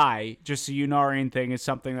balanced guy. Just the Unarian thing is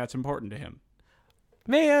something that's important to him.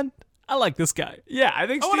 Man, I like this guy. Yeah, I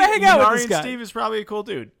think I wanna hang out with this Unarian guy. Steve is probably a cool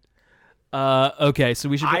dude. Okay, so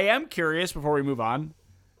we should. I am curious before we move on.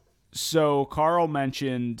 So Carl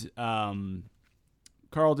mentioned,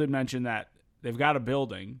 Carl did mention that they've got a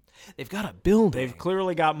building. They've got a building. They've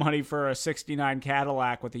clearly got money for a 69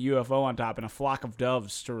 Cadillac with a UFO on top and a flock of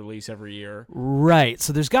doves to release every year. Right,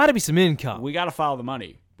 so there's got to be some income. We got to follow the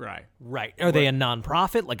money, right? Right. Are they a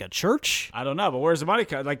nonprofit, like a church? I don't know, but where's the money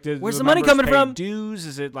coming? Like, Where's the money coming from? Dues?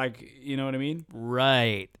 Is it like, you know what I mean?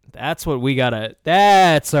 Right. That's what we gotta.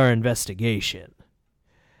 That's our investigation.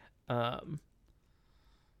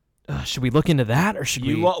 Should we look into that, or should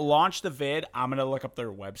You we? launch the vid. I'm gonna look up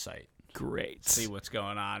their website. Great. See what's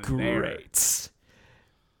going on. in there. Great.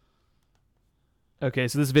 Okay,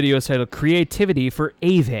 so this video is titled "Creativity for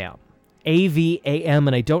AVAM," AVAM,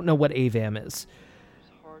 and I don't know what AVAM is.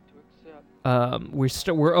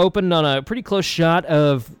 We're opened on a pretty close shot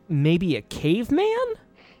of maybe a caveman,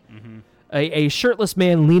 a shirtless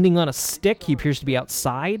man leaning on a stick. He appears to be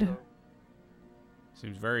outside.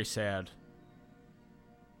 Seems very sad.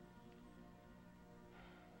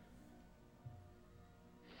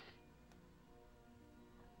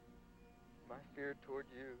 My fear toward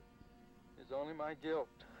you is only my guilt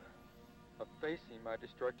of facing my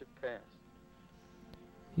destructive past.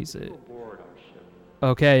 He's a.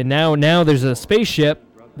 Okay, now there's a spaceship,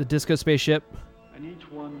 the disco spaceship. And each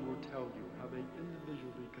one will tell you how they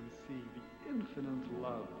individually conceive the infinite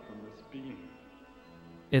love from this being.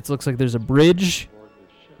 It looks like there's a bridge.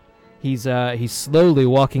 He's slowly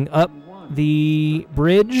walking up the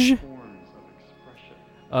bridge.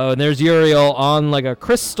 Oh, and there's Uriel on like a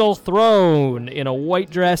crystal throne in a white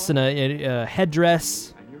dress and a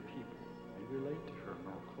headdress. And your people may relate to her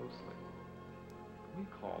more closely. We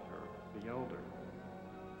call her the Elder.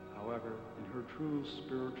 However, in her true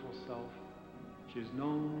spiritual self, she is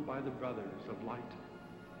known by the Brothers of Light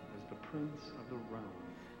as the Prince of the Realm,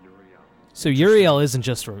 Uriel. So Uriel isn't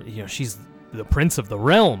just she's the Prince of the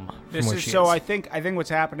Realm. I think what's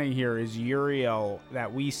happening here is Uriel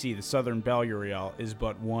that we see, the Southern Belle Uriel, is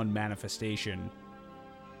but one manifestation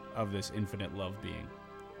of this infinite love being.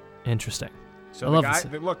 Interesting. So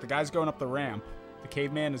the guy's going up the ramp. The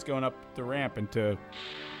caveman is going up the ramp into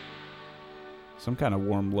some kind of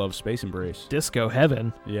warm love space embrace. Disco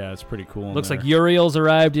heaven. Yeah, it's pretty cool. Looks like Uriel's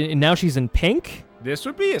arrived, and now she's in pink? This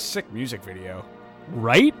would be a sick music video.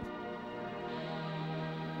 Right?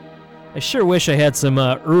 I sure wish I had some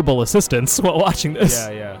herbal assistance while watching this.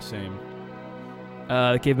 Yeah, same.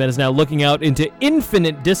 The caveman is now looking out into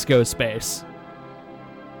infinite disco space.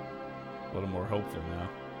 A little more hopeful now.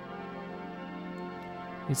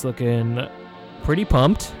 He's looking pretty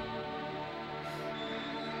pumped.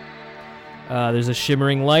 There's a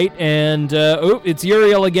shimmering light, and it's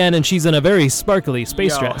Uriel again, and she's in a very sparkly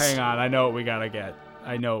space dress. Hang on, I know what we gotta get.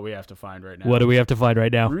 I know what we have to find right now. What do we have to find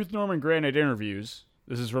right now? Ruth Norman granted interviews.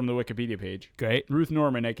 This is from the Wikipedia page. Great. Ruth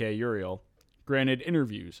Norman, aka Uriel, granted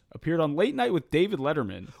interviews. Appeared on Late Night with David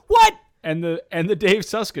Letterman. What? And the Dave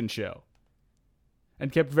Susskind Show.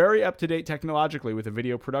 And kept very up-to-date technologically with a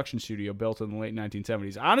video production studio built in the late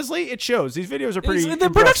 1970s. Honestly, it shows. These videos are pretty The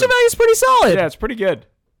production value is pretty solid. Yeah, it's pretty good.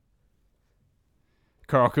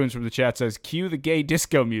 Carl Coons from the chat says, cue the gay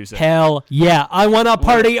disco music. Hell yeah. I want to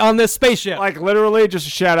party on this spaceship. Like, literally, just a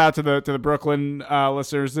shout-out to the Brooklyn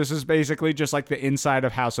listeners. This is basically just like the inside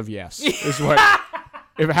of House of Yes. Is what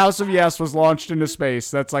if House of Yes was launched into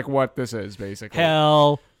space, that's like what this is, basically.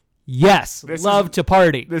 Hell yes. Love to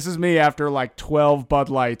party. This is me after like 12 Bud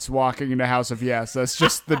Lights walking into House of Yes. That's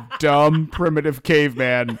just the dumb, primitive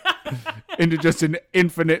caveman into just an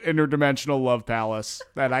infinite interdimensional love palace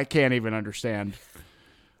that I can't even understand.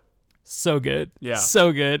 So good. Yeah.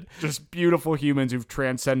 So good. Just beautiful humans who've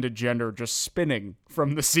transcended gender just spinning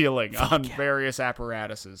from the ceiling on various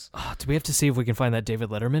apparatuses. Oh, do we have to see if we can find that David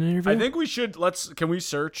Letterman interview? I think we should. Can we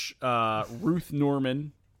search Ruth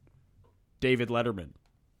Norman, David Letterman?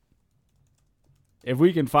 If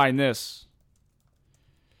we can find this.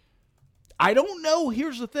 I don't know.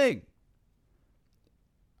 Here's the thing.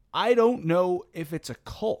 I don't know if it's a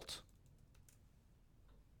cult.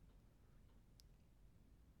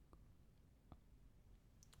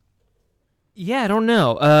 Yeah, I don't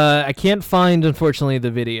know. I can't find, unfortunately,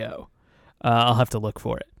 the video. I'll have to look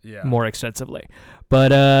for it more extensively.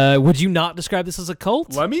 But would you not describe this as a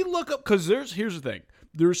cult? Let me look up, because here's the thing.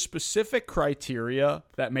 There's specific criteria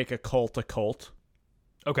that make a cult a cult.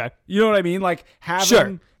 Okay. You know what I mean? Like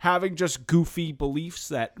having just goofy beliefs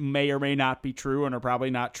that may or may not be true and are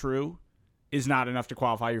probably not true is not enough to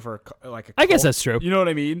qualify you for a cult. I guess that's true. You know what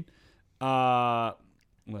I mean?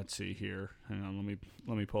 Let's see here. Hang on,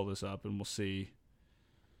 let me pull this up and we'll see.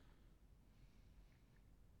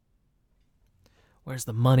 Where's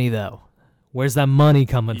the money though? Where's that money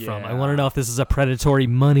coming from? I want to know if this is a predatory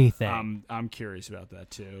money thing. I'm curious about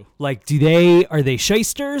that too. Like, are they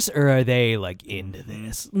shysters or are they like into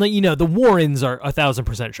this? Like, the Warrens are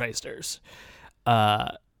 1,000% shysters.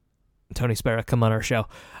 Tony Sparrow, come on our show.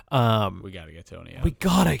 We gotta get Tony on. We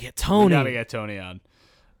gotta get Tony on.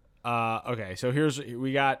 Okay, so there's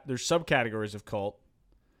subcategories of cult.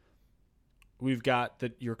 We've got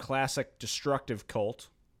your classic destructive cult,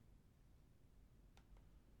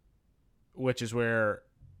 which is where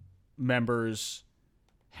members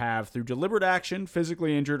have, through deliberate action,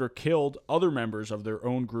 physically injured or killed other members of their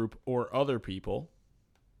own group or other people.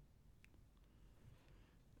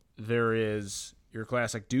 There is your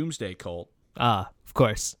classic doomsday cult. Of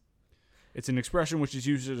course. It's an expression which is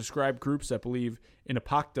used to describe groups that believe in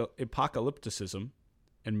apocalypticism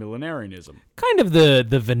and millenarianism. Kind of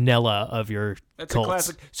the vanilla of your That's cults. a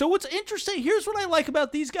classic. So what's interesting, here's what I like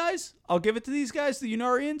about these guys. I'll give it to these guys, the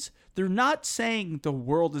Unarians. They're not saying the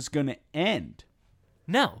world is going to end.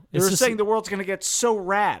 No. They're saying the world's going to get so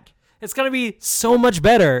rad. It's going to be so much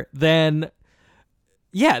better than...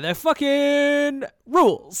 Yeah, that fucking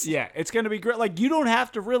rules. Yeah, it's going to be great. Like, you don't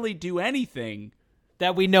have to really do anything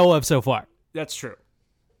that we know of so far. That's true.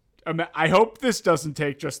 I hope this doesn't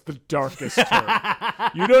take just the darkest turn.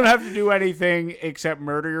 You don't have to do anything except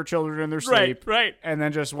murder your children in their sleep. Right. And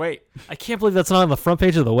then just wait. I can't believe that's not on the front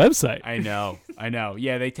page of the website. I know.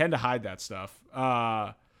 Yeah, they tend to hide that stuff.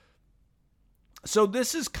 So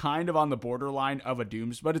this is kind of on the borderline of a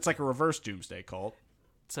but it's like a reverse doomsday cult.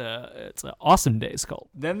 It's an awesome days cult.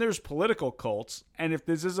 Then there's political cults, and if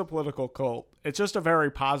this is a political cult, it's just a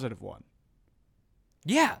very positive one.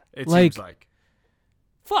 Yeah. It seems like.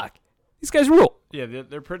 fuck, these guys rule. Yeah,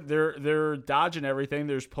 they're dodging everything.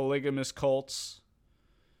 There's polygamous cults.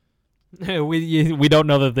 We don't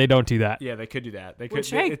know that they don't do that. Yeah, they could do that. They could. Which,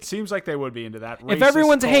 hey, it seems like they would be into that. If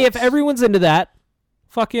Racist everyone's into that,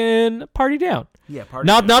 fucking party down. Yeah, party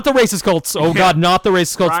not down. not the racist cults. Oh God, not the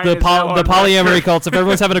racist cults. Ryan The is now polyamory cults. If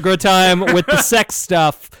everyone's having a good time with the sex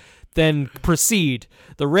stuff, then proceed.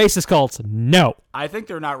 The racist cults, no. I think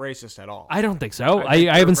they're not racist at all. I don't think so. I think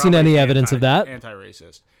I haven't seen probably any evidence of that.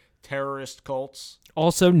 Anti-racist. Terrorist cults.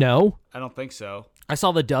 Also, no. I don't think so. I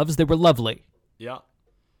saw the doves. They were lovely. Yeah.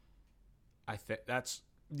 I think that's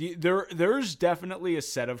there's definitely a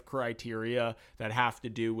set of criteria that have to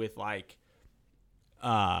do with like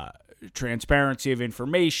transparency of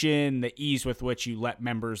information, the ease with which you let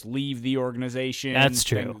members leave the organization. That's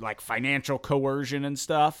true. And, like financial coercion and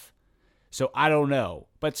stuff. So I don't know.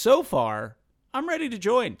 But so far, I'm ready to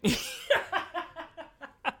join.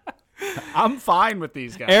 I'm fine with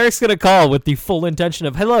these guys. Eric's going to call with the full intention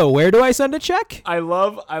of, hello, where do I send a check? I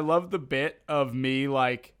love the bit of me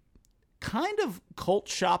like kind of cult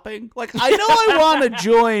shopping. Like, I know I want to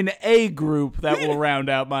join a group that will round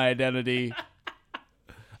out my identity.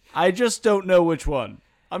 I just don't know which one.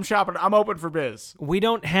 I'm shopping. I'm open for biz. We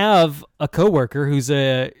don't have a coworker who's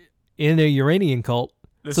in a Uranian cult,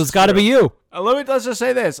 This so is it's got to true. be you. Let's just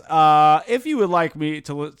say this. If you would like me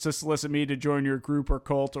to solicit me to join your group or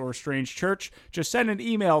cult or strange church, just send an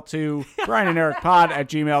email to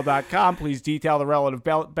brianericpod@gmail.com. Please detail the relative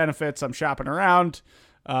benefits. I'm shopping around.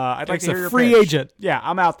 I'd like to hear your free pitch. agent. Yeah,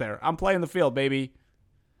 I'm out there. I'm playing the field, baby.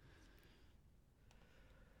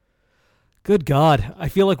 Good God. I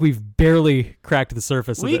feel like we've barely cracked the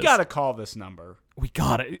surface of We this. got to call this number. We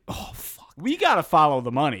got it. Oh, fuck. We got to follow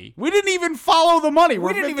the money. We didn't even follow the money.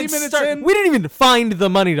 We're 50 minutes in. We didn't even find the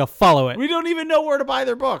money to follow it. We don't even know where to buy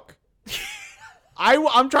their book.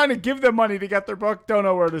 I'm trying to give them money to get their book. Don't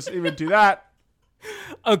know where to even do that.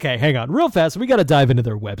 Okay, hang on. Real fast, we got to dive into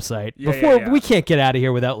their website. Yeah. We can't get out of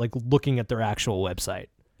here without like looking at their actual website.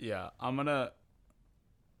 Yeah, I'm going to...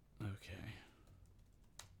 Okay.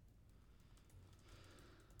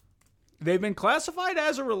 They've been classified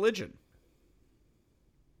as a religion.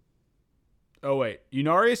 Oh, wait.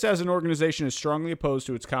 Unarius as an organization is strongly opposed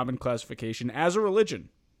to its common classification as a religion.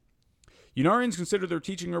 Unarians consider their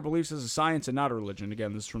teaching or beliefs as a science and not a religion.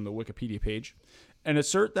 Again, this is from the Wikipedia page. And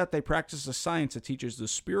assert that they practice a science that teaches the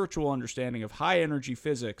spiritual understanding of high-energy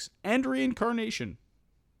physics and reincarnation.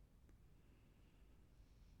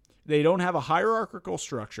 They don't have a hierarchical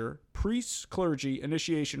structure, priests, clergy,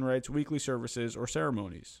 initiation rites, weekly services, or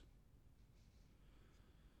ceremonies.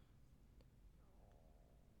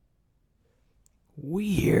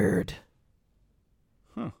 Weird.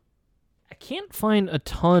 Huh. I can't find a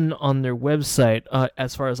ton on their website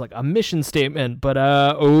as far as like a mission statement, but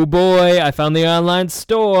oh boy, I found the online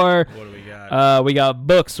store. What do we got? We got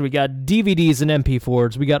books, we got DVDs and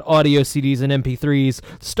MP4s, we got audio CDs and MP3s,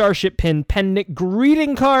 Starship pin, pendant,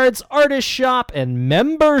 greeting cards, artist shop, and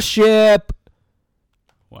membership.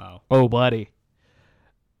 Wow. Oh, buddy.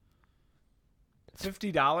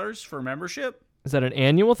 $50 for membership? Is that an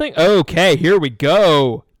annual thing? Okay, here we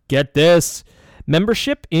go. Get this.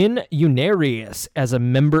 Membership in Unarius. As a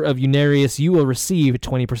member of Unarius, you will receive a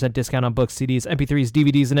 20% discount on books, CDs, MP3s,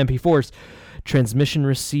 DVDs, and MP4s. Transmission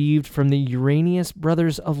received from the Uranius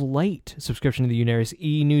Brothers of Light. Subscription to the Unarius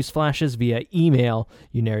e-news flashes via email.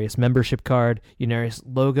 Unarius membership card. Unarius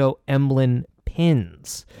logo emblem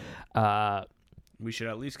pins. We should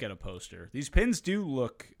at least get a poster. These pins do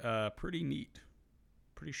look pretty neat.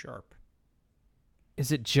 Pretty sharp.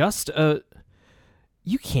 Is it just a...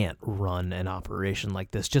 You can't run an operation like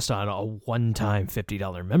this just on a one-time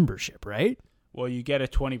 $50 membership, right? Well, you get a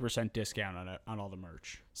 20% discount on all the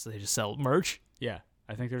merch. So they just sell merch? Yeah,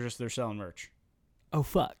 I think they're selling merch. Oh,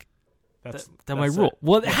 fuck. That's my it. rule.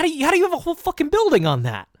 Well, how do you have a whole fucking building on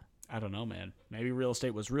that? I don't know, man. Maybe real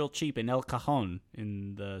estate was real cheap in El Cajon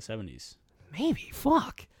in the 70s. Maybe.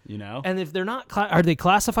 Fuck. You know? And if they're not, are they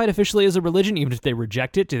classified officially as a religion? Even if they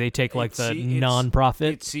reject it, do they take like the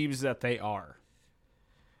non-profit? It seems that they are.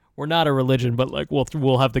 We're not a religion, but like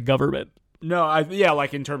we'll have the government. No,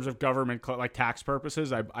 like in terms of government, like tax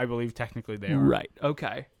purposes, I believe technically they are. Right.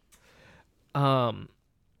 Okay. I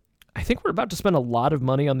think we're about to spend a lot of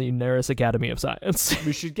money on the Unarius Academy of Science.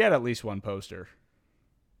 We should get at least one poster.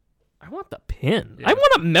 I want the pin. Yeah. I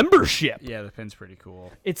want a membership. Yeah, the pin's pretty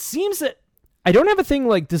cool. It seems that I don't have a thing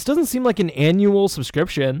like this. Doesn't seem like an annual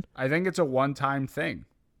subscription. I think it's a one-time thing.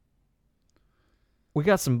 We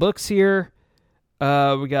got some books here.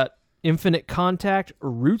 We got Infinite Contact,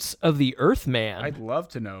 Roots of the Earthman. I'd love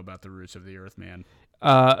to know about the roots of the Earthman.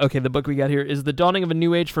 Okay, the book we got here is The Dawning of a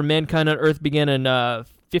New Age for Mankind on Earth began in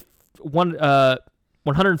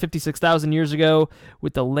 156,000 years ago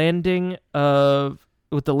with the landing on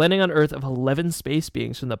Earth of 11 space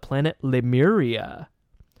beings from the planet Lemuria.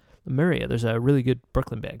 Lemuria. There's a really good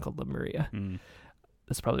Brooklyn band called Lemuria.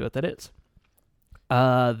 That's probably what that is.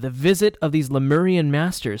 The visit of these Lemurian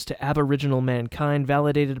masters to Aboriginal mankind,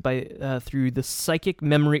 validated through the psychic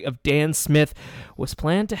memory of Dan Smith, was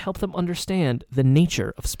planned to help them understand the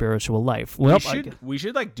nature of spiritual life. Well, we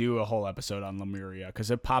should like do a whole episode on Lemuria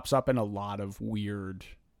because it pops up in a lot of weird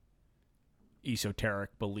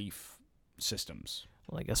esoteric belief systems.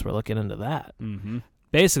 Well, I guess we're looking into that. Mm-hmm.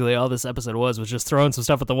 Basically, all this episode was just throwing some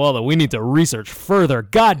stuff at the wall that we need to research further.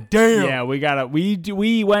 God damn. Yeah, we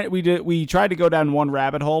tried to go down one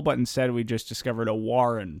rabbit hole, but instead we just discovered a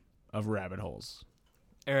warren of rabbit holes.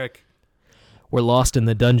 Eric, we're lost in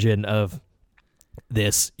the dungeon of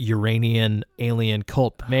this Uranian alien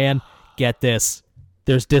cult. Man, get this.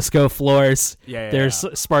 There's disco floors. There's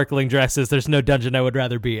sparkling dresses. There's no dungeon I would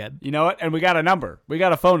rather be in. You know what? And we got a number. We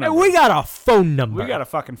got a phone number. And we got a phone number. We got a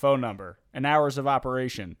fucking phone number. And hours of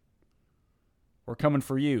operation. We're coming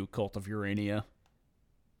for you, Cult of Urania.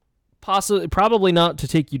 Probably not to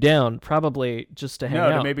take you down. Probably just to hang out.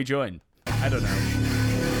 No, to maybe join. I don't know.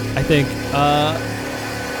 I think,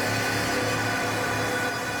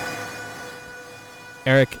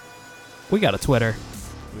 Eric, we got a Twitter.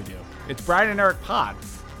 We do. It's Brian and Eric Pod.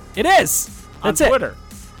 It is. That's on Twitter.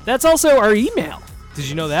 That's also our email. Did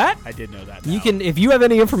you know that? I did know that. You can, if you have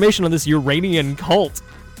any information on this Uranian cult,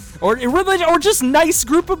 or just nice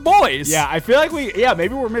group of boys. Yeah, I feel like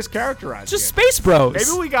maybe we're mischaracterizing. Just space bros.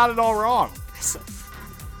 Maybe we got it all wrong.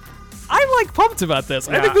 I'm like pumped about this.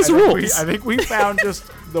 Yeah, I think this rules. I think we found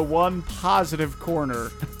just the one positive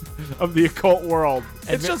corner of the occult world.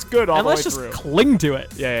 It's just good all the way through. Let's just cling to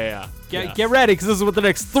it. Yeah. Get ready, because this is what the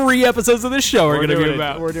next 3 episodes of this show are going to be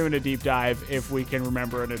about. We're doing a deep dive if we can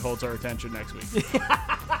remember and it holds our attention next week.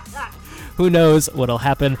 Who knows what'll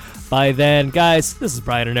happen by then. Guys, this is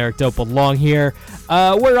Brian and Eric Don't Belong here.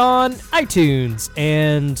 We're on iTunes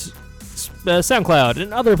and SoundCloud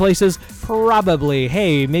and other places. Probably,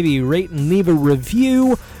 hey, maybe rate and leave a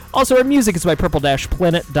review. Also, our music is by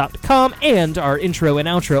purple-planet.com, and our intro and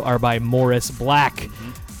outro are by Morris Black.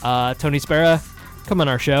 Mm-hmm. Tony Sparrow, come on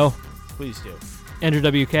our show. Please do. Andrew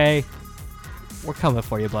WK, we're coming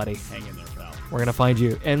for you, buddy. Hang in there, pal. We're going to find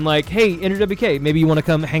you. And hey, Andrew WK, maybe you want to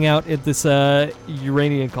come hang out at this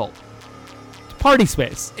Uranian cult. Party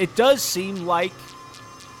space. It does seem like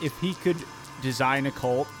if he could design a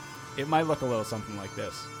cult, it might look a little something like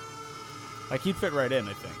this. Like, he'd fit right in,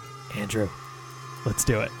 I think. Andrew, let's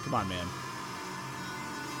do it. Come on, man.